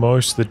soaking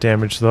most of the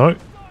damage though.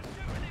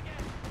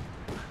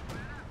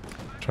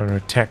 Trying to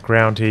attack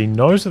ground here. He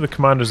knows that the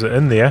Commandos are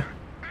in there.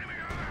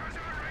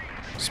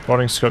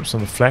 Spotting scopes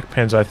on the flak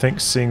pans, I think,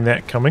 seeing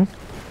that coming.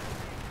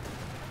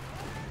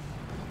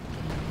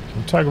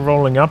 Tiger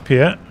rolling up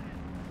here.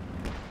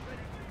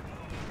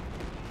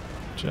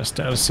 Just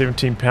out of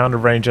 17 pounder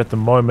range at the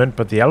moment,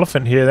 but the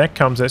elephant here,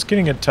 that's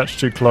getting a touch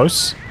too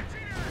close.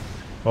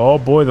 Oh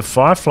boy, the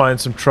Firefly in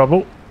some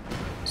trouble.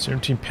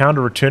 17 pounder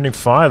returning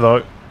fire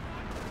though.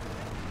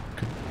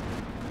 Could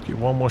get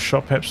one more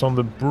shot perhaps on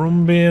the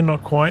Brumbeer,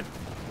 not quite.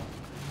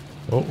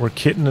 Oh, we're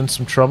Kitten in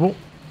some trouble.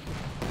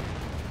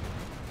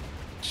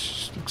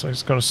 Looks like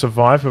it's going to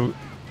survive, but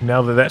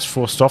now that that's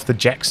forced off, the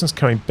Jackson's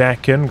coming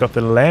back in. Got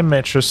the land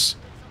mattress.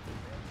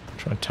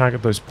 Trying to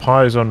target those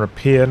piles on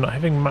repair. Not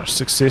having much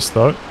success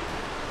though.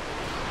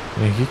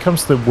 And here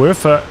comes the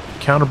Werfer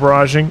counter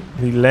barraging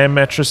the land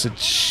mattress. It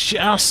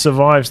just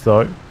survives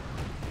though.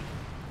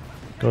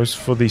 Goes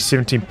for the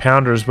 17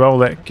 pounder as well.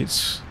 That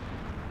gets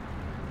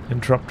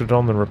interrupted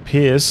on the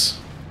repairs.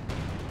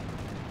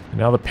 And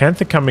now the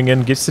Panther coming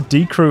in, gets the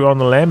decrew on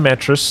the land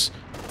mattress.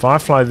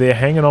 Firefly there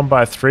hanging on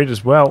by a thread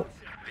as well.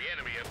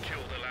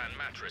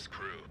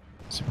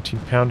 17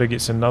 pounder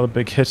gets another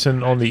big hit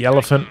in on the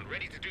elephant.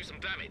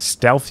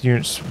 Stealth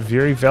units,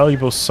 very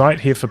valuable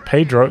sight here for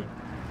Pedro.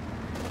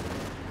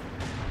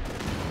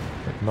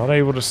 But not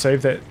able to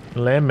save that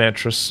land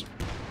mattress.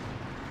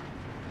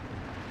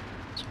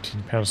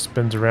 17 pounder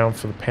spins around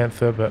for the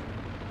Panther, but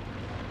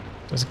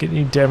doesn't get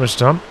any damage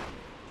done.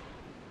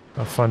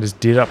 Pathfinder's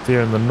dead up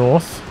there in the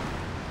north.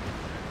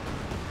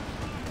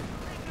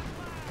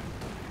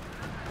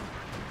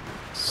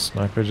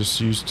 Sniper just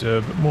used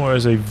a bit more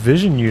as a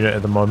vision unit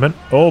at the moment.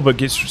 Oh, but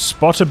gets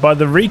spotted by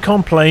the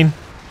recon plane.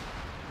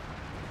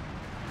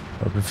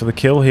 Hoping for the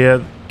kill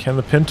here. Can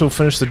the Pintle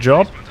finish the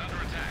job?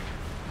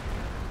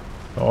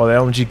 Oh, the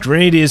LMG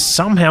Grenadier is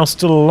somehow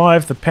still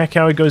alive. The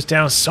Packowie goes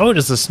down. So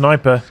does the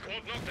Sniper.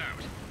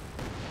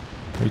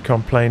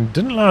 Recon plane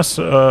didn't last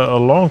a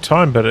long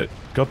time, but it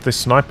got the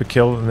Sniper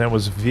kill, and that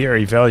was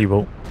very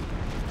valuable.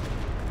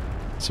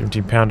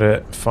 17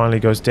 pounder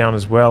finally goes down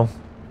as well.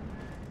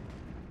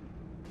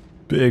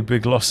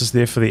 Big losses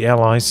there for the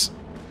Allies.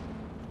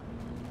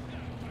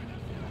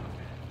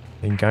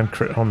 Then gun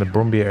crit on the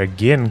Brumbeer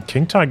again.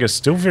 King Tiger is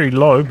still very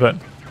low, but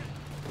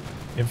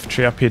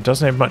infantry up here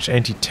doesn't have much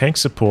anti-tank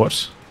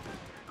support.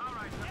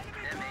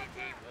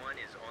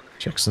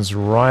 Jackson's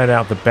right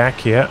out the back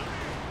here.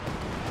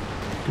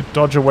 Good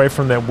dodge away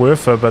from that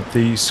Werfer, but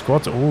the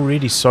squad's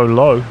already so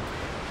low.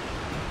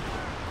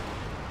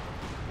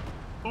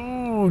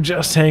 Ooh,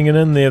 just hanging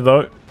in there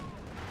though.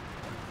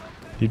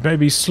 You'd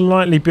maybe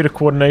slightly better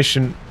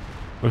coordination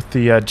with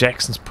the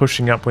Jacksons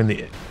pushing up when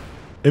the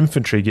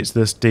infantry gets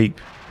this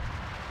deep.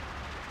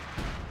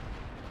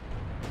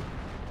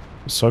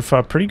 So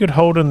far, pretty good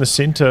hold in the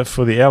center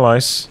for the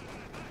Allies.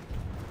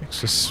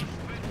 Axis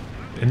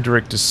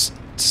indirect is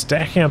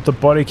stacking up the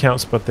body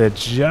counts, but they're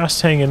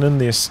just hanging in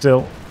there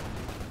still.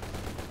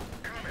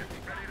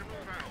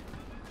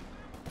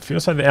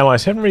 Feels like the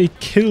Allies haven't really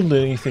killed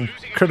anything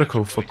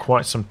critical for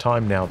quite some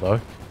time now, though.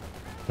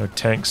 No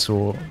tanks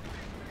or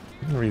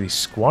Really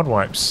squad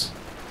wipes.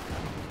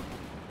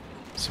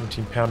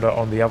 17 pounder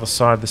on the other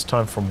side, this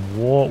time from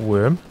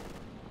WarWorm.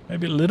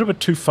 Maybe a little bit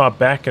too far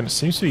back, and it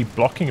seems to be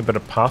blocking a bit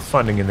of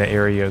pathfinding in that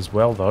area as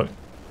well, though.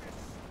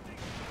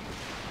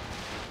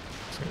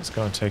 So let's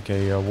go and take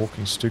a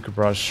walking Stuka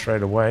barrage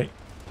straight away.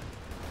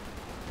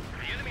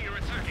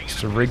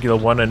 Just a regular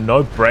one, and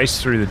no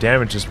brace through the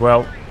damage as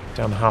well.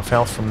 Down to half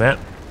health from that.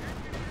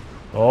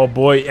 Oh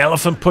boy,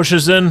 Elephant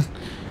pushes in.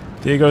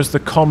 There goes the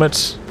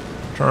Comet.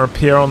 Trying to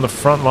appear on the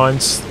front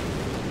lines.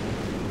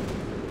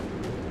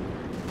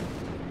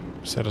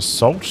 Is that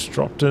assault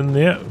dropped in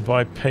there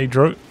by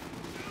Pedro?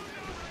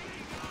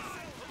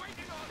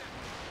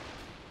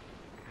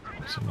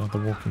 There's another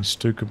walking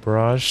Stuka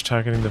barrage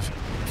targeting the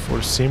for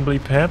assembly,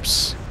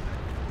 perhaps.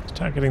 It's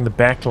targeting the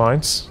back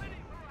lines.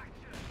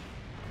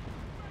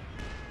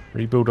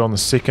 Rebuild on the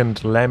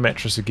second land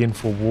mattress again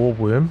for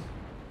WarWorm.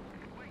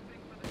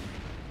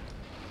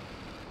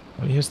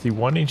 Well, here's the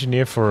one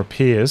engineer for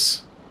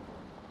repairs.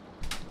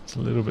 It's a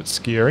little bit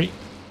scary.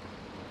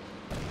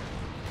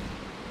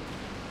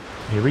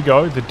 Here we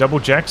go. The double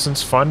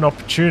Jacksons find an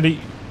opportunity.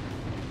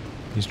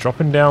 He's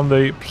dropping down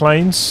the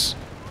planes,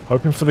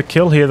 hoping for the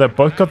kill here. They've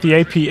both got the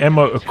AP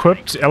ammo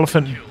equipped.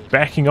 Elephant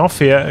backing off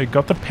here.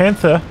 Got the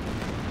Panther.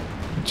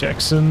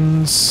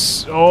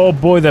 Jacksons. Oh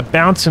boy, they're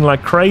bouncing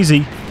like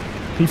crazy.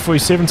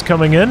 P-47's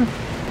coming in.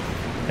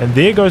 And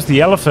there goes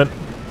the Elephant.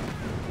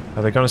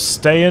 Are they going to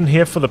stay in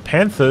here for the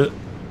Panther?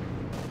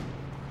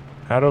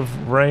 Out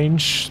of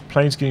range.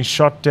 Plane's getting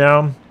shot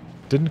down.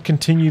 Didn't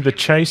continue the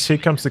chase. Here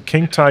comes the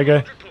King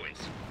Tiger.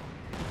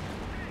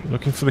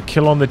 Looking for the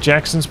kill on the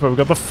Jacksons, but we've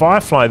got the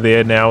Firefly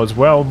there now as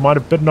well. Might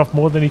have bitten off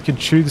more than he can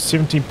chew. The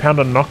 17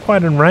 pounder not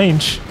quite in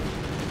range.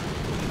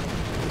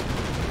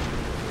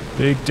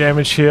 Big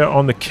damage here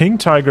on the King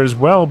Tiger as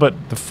well, but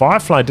the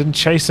Firefly didn't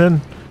chase in.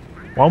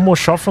 One more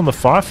shot from the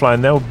Firefly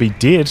and that would be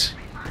dead.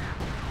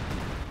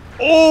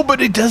 Oh,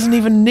 but it doesn't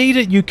even need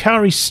it.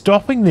 Yukari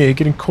stopping there,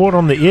 getting caught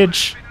on the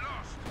edge.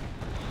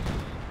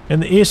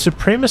 And the Air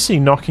Supremacy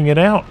knocking it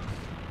out.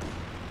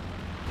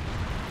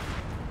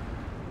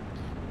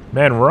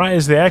 Man, right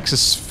as the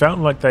Axis felt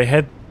like they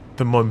had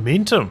the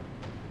momentum.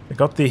 They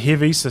got their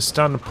heavies, they're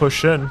starting to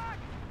push in.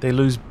 They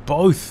lose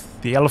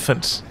both the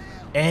Elephant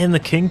and the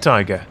King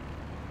Tiger.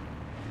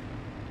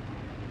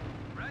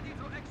 Ready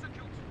to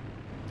execute.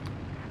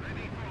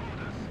 Ready for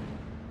orders.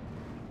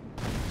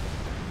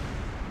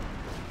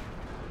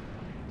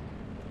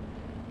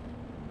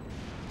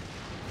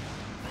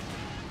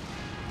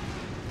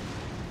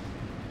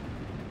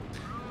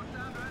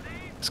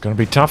 It's going to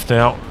be tough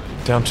now.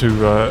 Down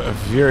to a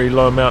very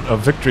low amount of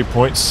victory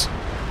points.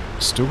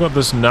 Still got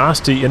this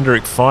nasty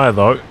indirect fire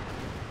though.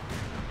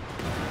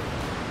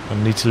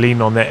 I need to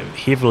lean on that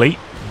heavily.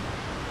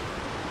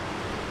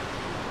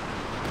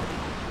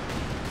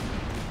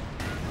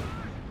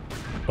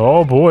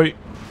 Oh boy.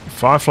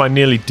 Firefly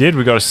nearly dead.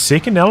 We got a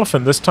second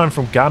Elephant, this time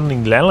from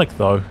gardening lelic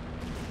though.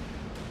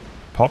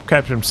 Pop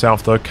capped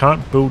himself though.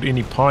 Can't build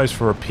any pies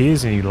for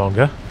repairs any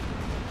longer.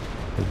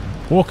 The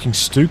walking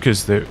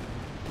Stukas there.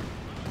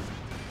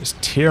 Just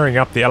tearing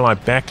up the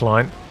Allied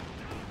backline.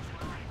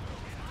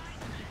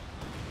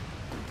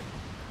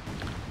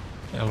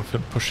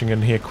 Elephant pushing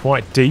in here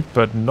quite deep,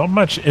 but not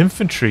much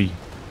infantry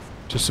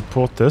to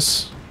support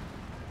this.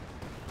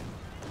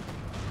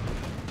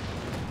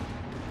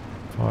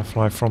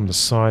 Firefly from the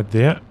side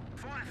there.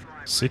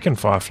 Second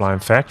Firefly, in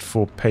fact,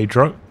 for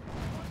Pedro.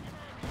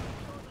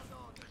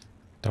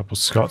 Double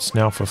Scots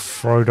now for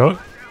Frodo.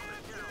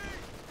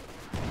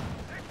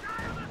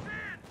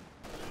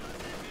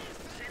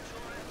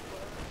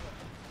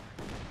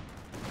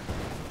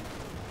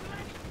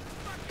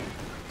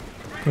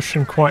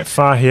 Pushing quite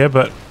far here,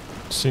 but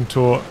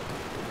Centaur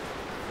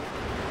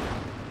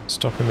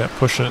stopping that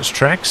push in its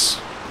tracks.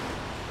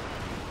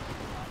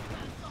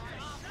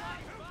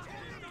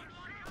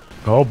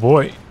 Oh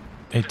boy,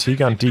 AT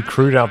gun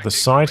decrewed out the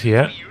side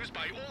here.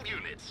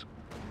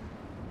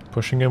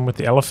 Pushing in with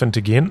the Elephant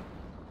again.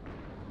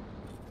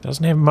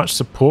 Doesn't have much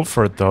support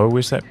for it though.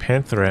 Where's that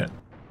Panther at?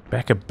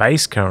 Back at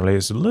base currently.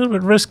 It's a little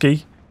bit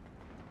risky.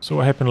 Saw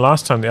what happened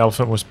last time the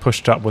Elephant was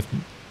pushed up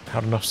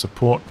without enough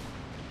support.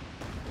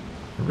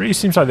 It really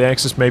seems like the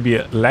Axis may be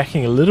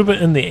lacking a little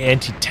bit in the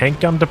anti-tank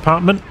gun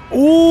department.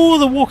 Oh,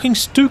 the walking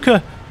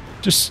Stuka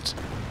just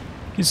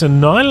gets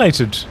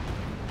annihilated.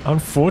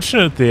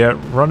 Unfortunate there,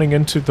 running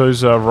into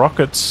those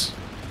rockets.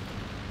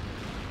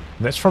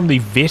 And that's from the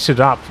vetted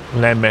up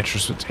land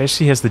mattress, which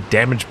actually has the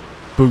damage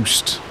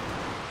boost.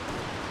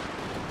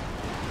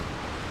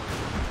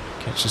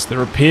 Catches the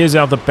repairs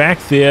out the back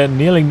there,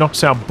 nearly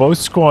knocks out both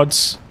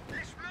squads.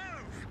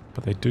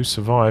 But they do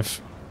survive.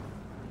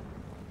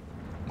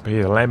 But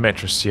yeah, the land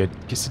mattress here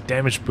gets a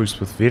damage boost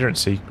with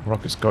veterancy.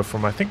 Rockets go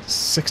from, I think,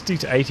 60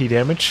 to 80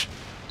 damage.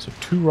 So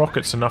 2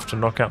 rockets enough to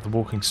knock out the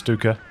walking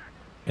Stuka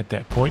at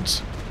that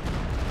point.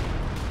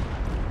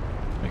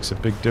 Makes a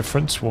big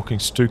difference. Walking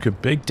Stuka,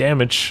 big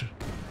damage.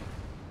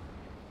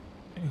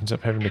 Ends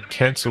up having to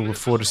cancel the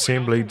forward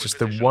assembly. Just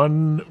the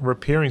one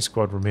repairing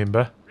squad,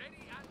 remember.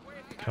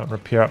 Can't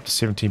repair up to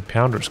 17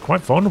 pounder. It's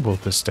quite vulnerable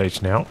at this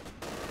stage now.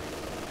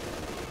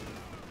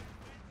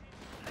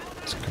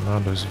 This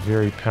Commando is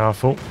very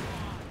powerful.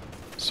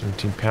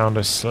 17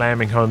 pounder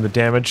slamming home the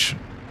damage.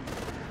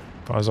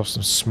 Fires off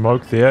some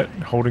smoke there.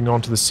 Holding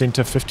on to the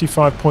center.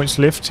 55 points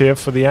left here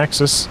for the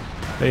Axis.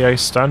 They are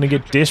starting to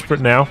get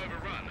desperate now.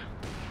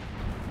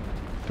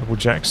 Double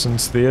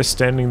Jacksons there,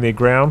 standing their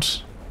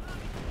ground.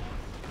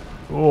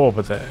 Oh,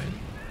 but the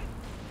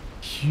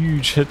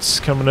huge hits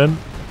coming in.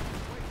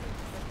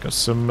 Got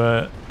some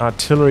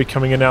artillery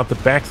coming in out the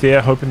back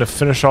there, hoping to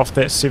finish off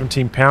that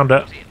 17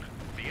 pounder.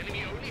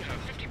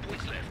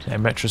 That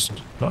mattress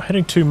not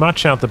hitting too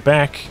much out the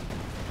back.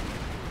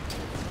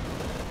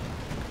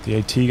 The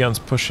AT gun's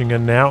pushing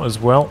in now as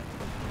well.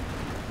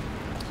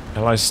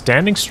 Allies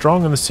standing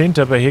strong in the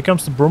center, but here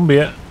comes the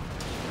Brumbier.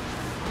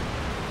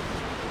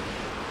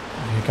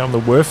 Here come the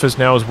Werfers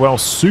now as well.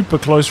 Super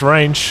close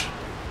range.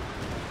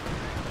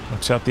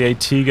 Knocks out the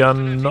AT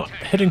gun. Not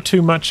hitting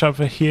too much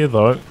over here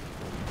though.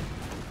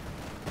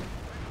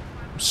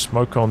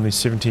 Smoke on the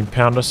 17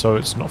 pounder, so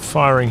it's not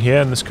firing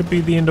here. And this could be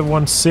the end of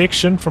one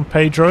section from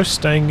Pedro.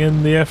 Staying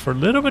in there for a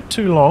little bit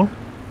too long.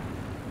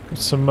 Got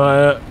some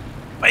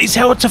base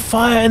howitzer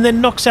fire and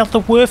then knocks out the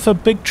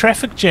Werfer. Big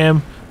traffic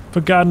jam for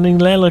gardening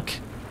lelic.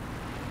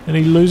 And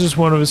he loses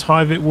one of his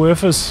high-vet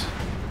Werfers.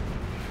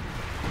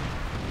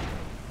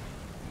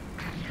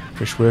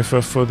 Fresh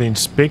Werfer for the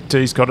Inspector.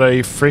 He's got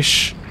a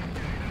fresh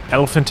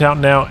Elephant out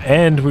now,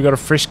 and we got a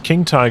fresh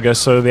King Tiger.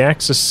 So the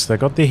Axis, they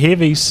got their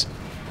heavies,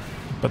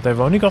 but they've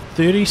only got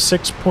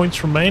 36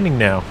 points remaining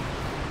now.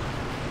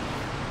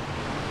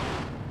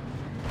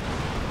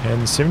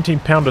 And the 17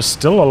 pounder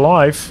still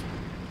alive.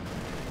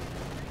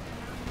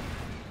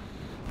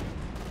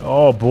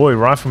 Oh boy,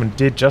 Rifleman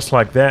dead just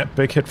like that.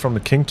 Big hit from the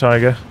King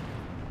Tiger.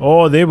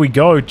 Oh, there we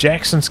go.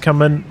 Jackson's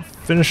come in,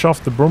 finish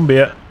off the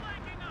Brumbier.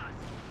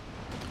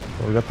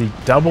 Well, we got the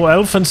double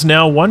Elephants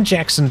now. One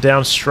Jackson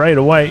down straight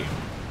away.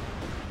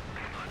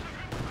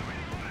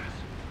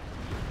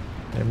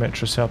 Their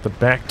mattress out the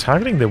back,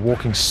 targeting their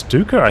walking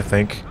Stuka, I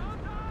think.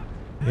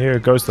 Here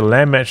goes the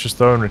land mattress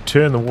though. In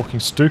return, the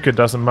walking Stuka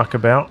doesn't muck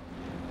about.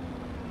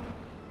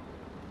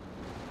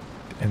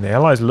 And the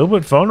Allies a little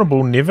bit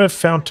vulnerable. Never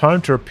found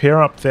time to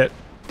repair up that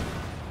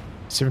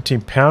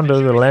 17 pounder.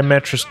 The land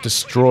mattress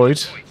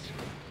destroyed.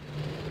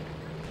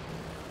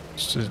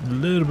 Just a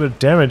little bit of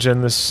damage,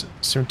 and this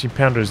 17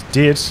 pounder is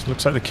dead.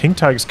 Looks like the King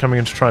Tiger's coming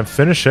in to try and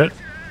finish it.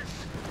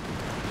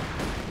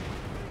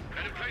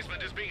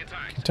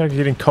 King Tiger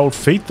getting cold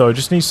feet though.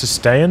 Just needs to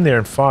stay in there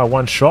and fire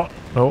one shot.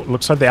 Oh,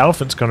 looks like the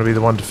Elephant's going to be the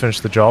one to finish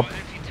the job.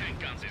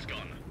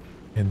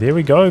 And there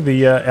we go.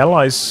 The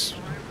Allies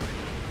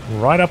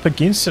right up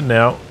against it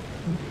now.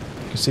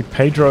 You can see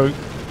Pedro,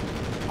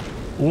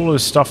 all of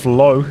his stuff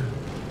low.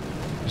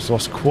 He's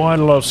lost quite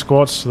a lot of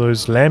squads to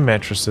those land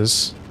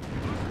mattresses.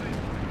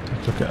 Take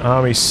a look at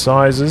army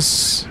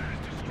sizes.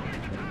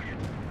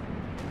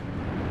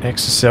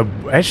 Axis are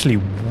actually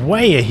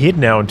way ahead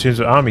now in terms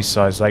of army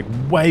size. Like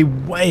way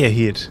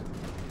ahead.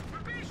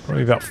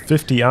 Probably about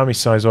 50 army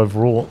size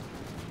overall.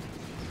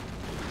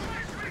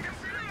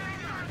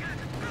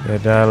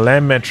 That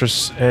land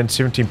mattress and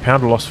 17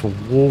 pounder loss for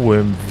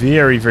WarWorm,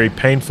 very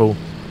painful.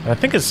 And I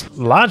think it's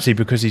largely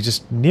because he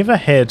just never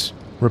had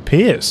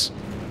repairs.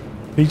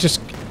 If he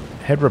just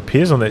had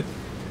repairs on that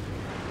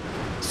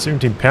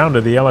 17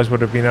 pounder, the Allies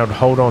would have been able to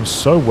hold on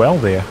so well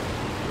there.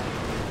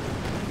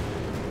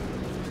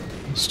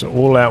 Just an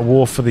all-out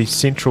war for the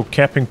central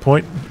capping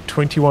point.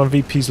 21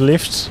 VPs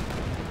left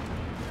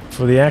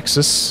for the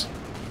Axis.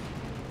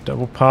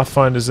 Double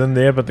Pathfinders in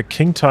there, but the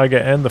King Tiger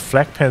and the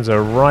Flak Panzer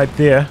are right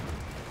there.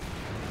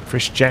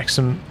 Fresh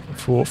Jackson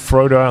for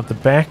Frodo out the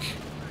back.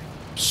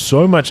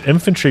 So much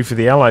infantry for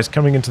the Allies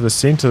coming into the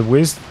center.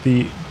 Where's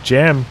the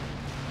jam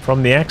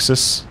from the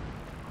Axis?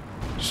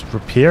 Just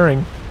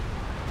repairing.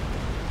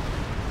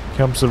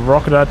 Comes the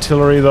rocket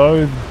artillery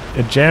though.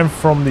 A jam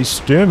from the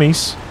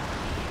Sturmies.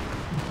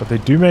 But they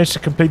do manage to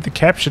complete the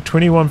capture.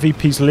 21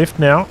 VPs left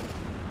now.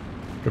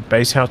 The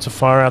base howitzer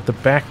fire out the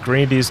back.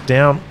 Grenadiers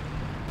down.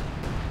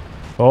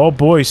 Oh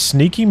boy,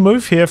 sneaky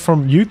move here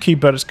from Yuki,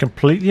 but it's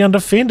completely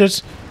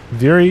undefended.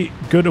 Very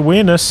good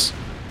awareness.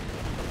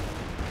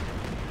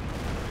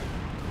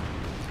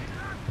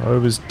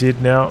 Over's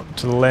dead now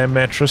to the land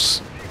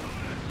mattress.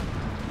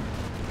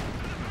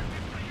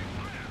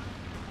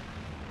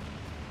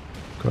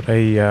 Got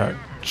a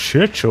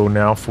Churchill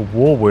now for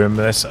WarWorm.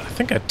 That's, I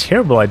think, a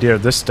terrible idea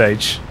at this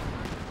stage.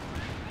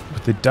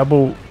 With the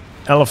double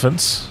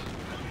Elephants.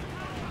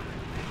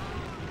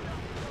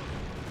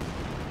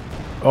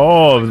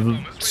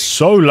 Oh,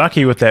 so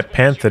lucky with that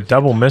Panther.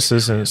 Double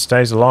misses and it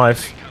stays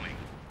alive.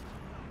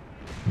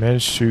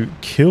 Managed to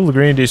kill the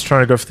Grenadiers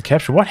trying to go for the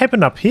capture. What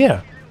happened up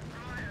here?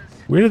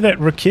 Where did that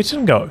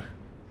Raketin go?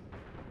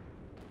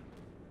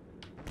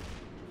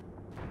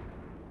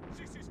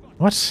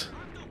 What?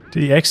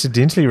 Did he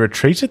accidentally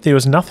retreat it? There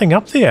was nothing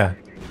up there.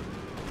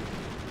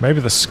 Maybe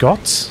the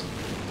Scots?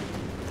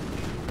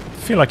 I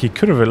feel like he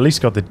could have at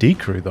least got the D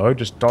crew though,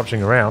 just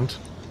dodging around.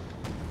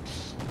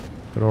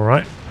 But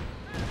alright.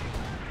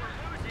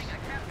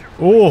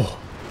 Oh!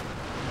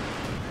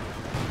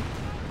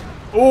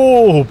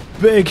 Oh!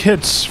 Big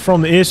hits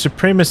from the Air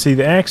Supremacy.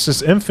 The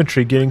Axis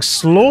infantry getting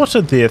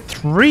slaughtered there.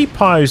 3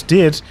 pios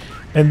dead.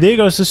 And there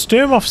goes the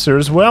Sturm officer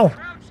as well.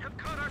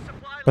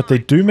 But they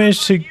do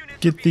manage to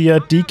get the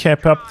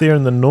decap up there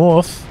in the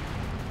north.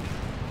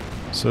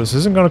 So this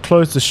isn't going to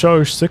close the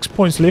show. 6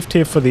 points left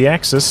here for the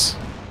Axis.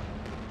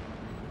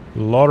 A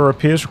lot of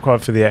repairs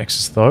required for the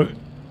Axis though.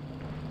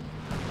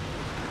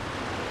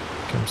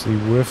 Comes the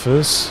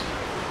Woofers.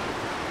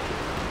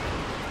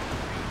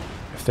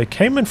 If they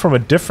came in from a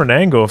different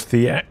angle, if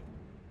they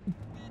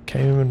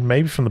came in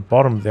maybe from the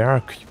bottom, there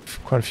are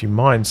quite a few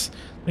mines.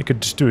 They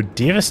could just do a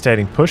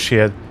devastating push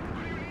here.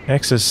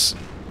 Axis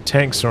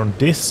tanks are on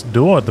death's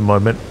door at the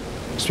moment,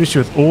 especially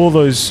with all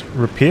those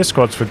repair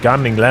squads for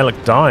gunning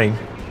Lelic dying.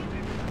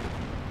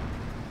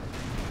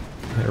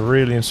 They're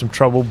really in some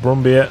trouble.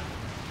 Brumbeer.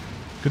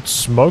 Good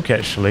smoke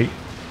actually.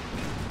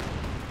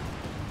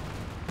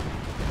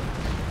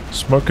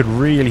 Smoke could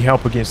really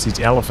help against these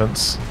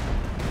elephants.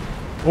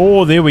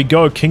 Oh, there we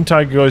go. King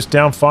Tiger goes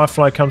down.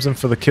 Firefly comes in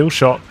for the kill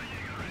shot.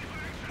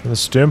 And the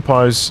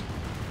Sternpo's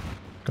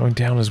going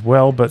down as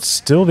well, but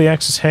still the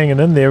Axis hanging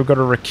in there. We've got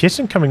a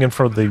Raketin coming in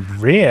from the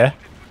rear.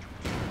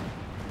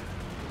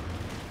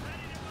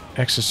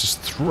 Axis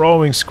just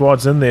throwing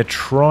squads in there,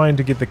 trying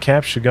to get the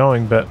capture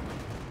going, but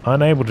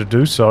unable to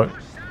do so.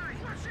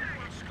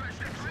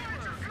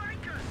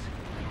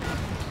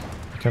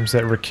 Here comes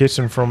that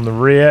Raketin from the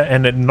rear,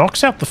 and it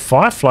knocks out the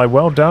Firefly.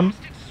 Well done.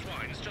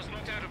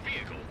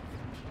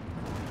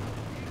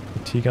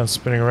 T-gun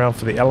spinning around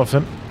for the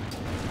elephant.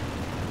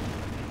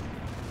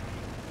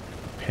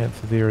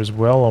 Panther there as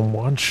well on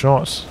one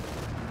shot.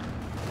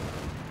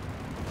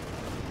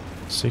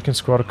 Second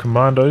squad of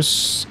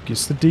Commandos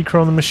gets the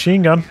decro on the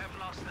machine gun.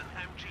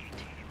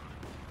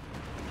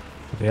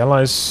 The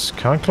Allies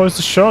can't close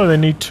the show. They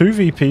need 2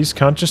 VPs.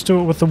 Can't just do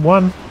it with the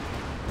 1.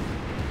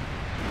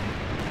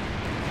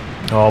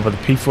 Oh, but the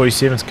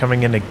P-47's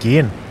coming in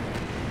again.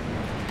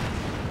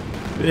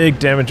 Big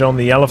damage on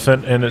the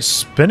elephant, and it's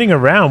spinning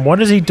around.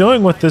 What is he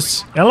doing with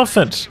this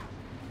elephant?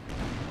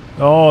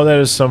 Oh, that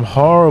is some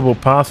horrible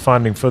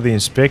pathfinding for the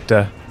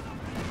inspector.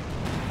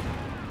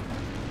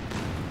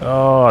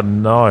 Oh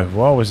no,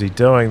 what was he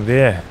doing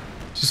there?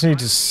 Just need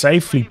to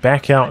safely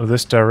back out of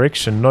this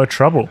direction, no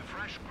trouble.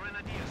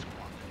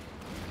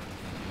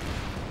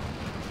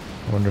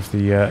 I wonder if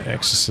the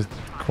Axis are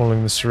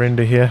calling the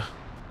surrender here.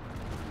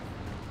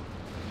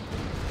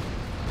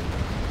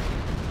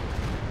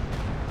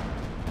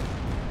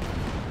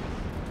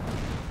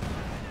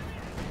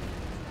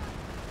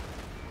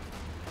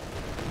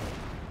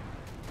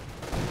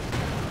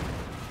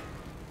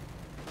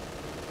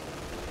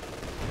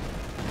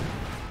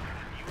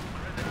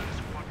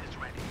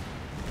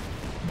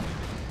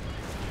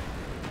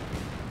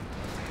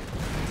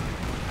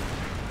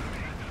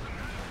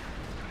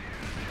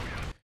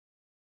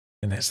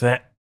 And that's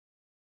that.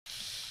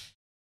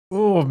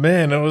 Oh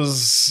man,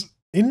 it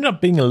ended up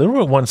being a little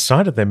bit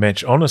one-sided, that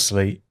match,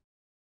 honestly.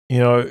 You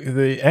know,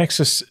 the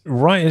Axis,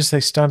 right as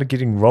they started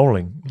getting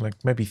rolling, like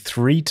maybe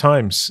 3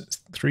 times,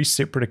 3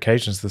 separate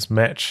occasions this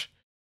match,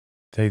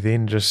 they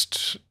then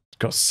just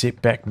got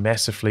set back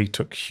massively,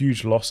 took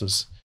huge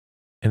losses,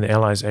 and the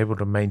Allies able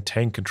to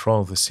maintain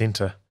control of the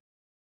center.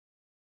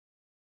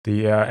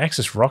 The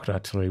Axis rocket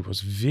artillery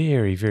was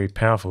very, very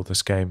powerful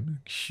this game.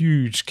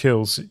 Huge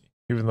kills,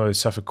 even though they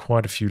suffered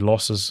quite a few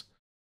losses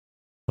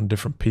on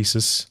different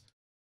pieces.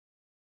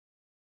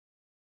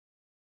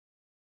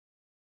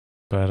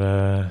 But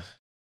it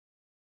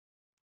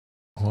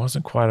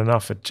wasn't quite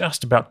enough. It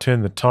just about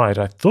turned the tide.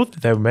 I thought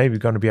that they were maybe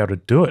going to be able to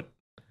do it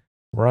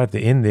right at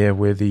the end there,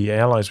 where the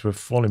Allies were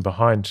falling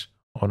behind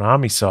on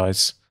army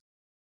size.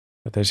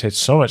 But they just had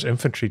so much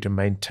infantry to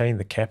maintain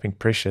the capping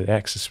pressure. The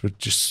Axis was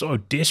just so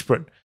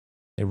desperate.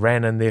 They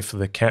ran in there for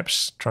the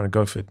caps, trying to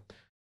go for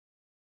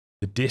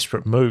the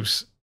desperate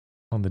moves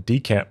on the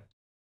decap,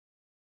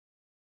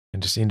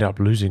 and just end up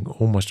losing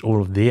almost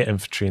all of their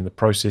infantry in the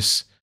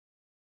process.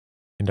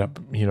 End up,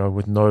 you know,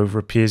 with no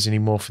repairs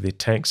anymore for their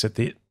tanks at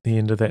the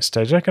end of that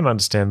stage. I can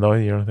understand though,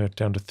 you know, they're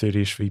down to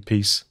 30-ish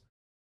VPs.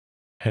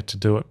 Had to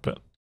do it, but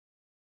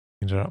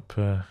ended up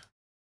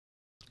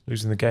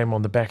losing the game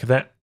on the back of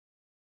that.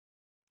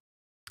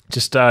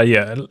 Just,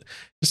 yeah,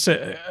 just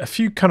a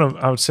few kind of,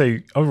 I would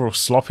say, overall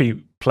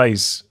sloppy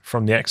plays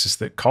from the Axis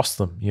that cost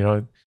them, you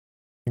know.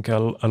 I think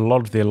a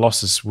lot of their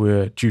losses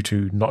were due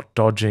to not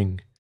dodging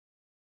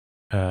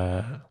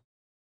Air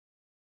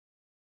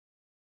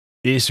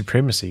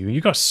Supremacy.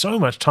 You got so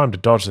much time to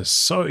dodge this,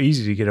 so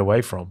easy to get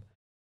away from.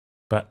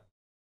 But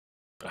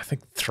I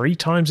think 3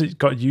 times it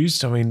got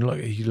used. I mean, look,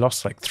 he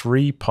lost like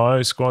 3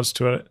 Pio squads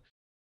to it.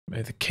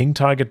 Maybe the King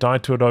Tiger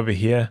died to it over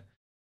here.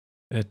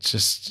 It's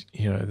just,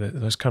 you know,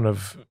 those kind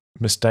of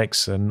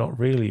mistakes are not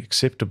really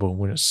acceptable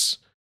when it's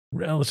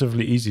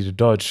relatively easy to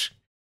dodge,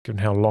 given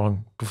how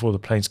long before the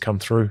planes come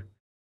through.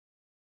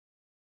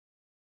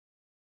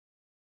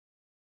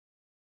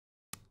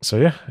 So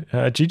yeah,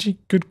 GG,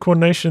 good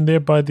coordination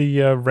there by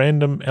the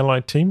random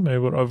allied team,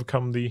 able to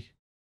overcome the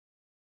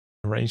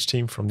arranged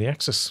team from the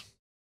Axis.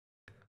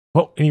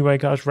 Well, anyway,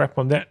 guys, wrap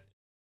on that.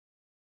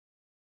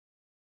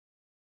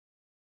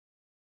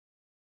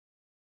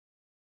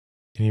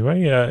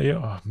 Anyway, yeah.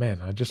 Oh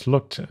man, I just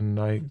looked and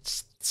I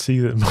see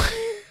that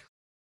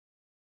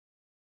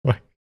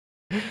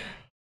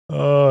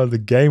oh, the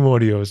game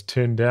audio is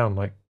turned down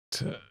like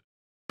to a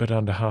bit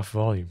under half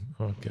volume.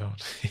 Oh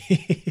god.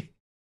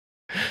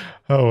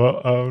 Oh well,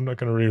 I'm not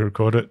going to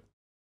re-record it.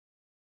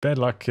 Bad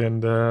luck,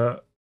 and I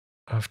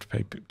have to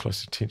pay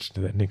close attention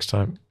to that next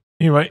time.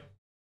 Anyway,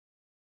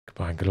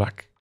 goodbye and good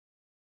luck.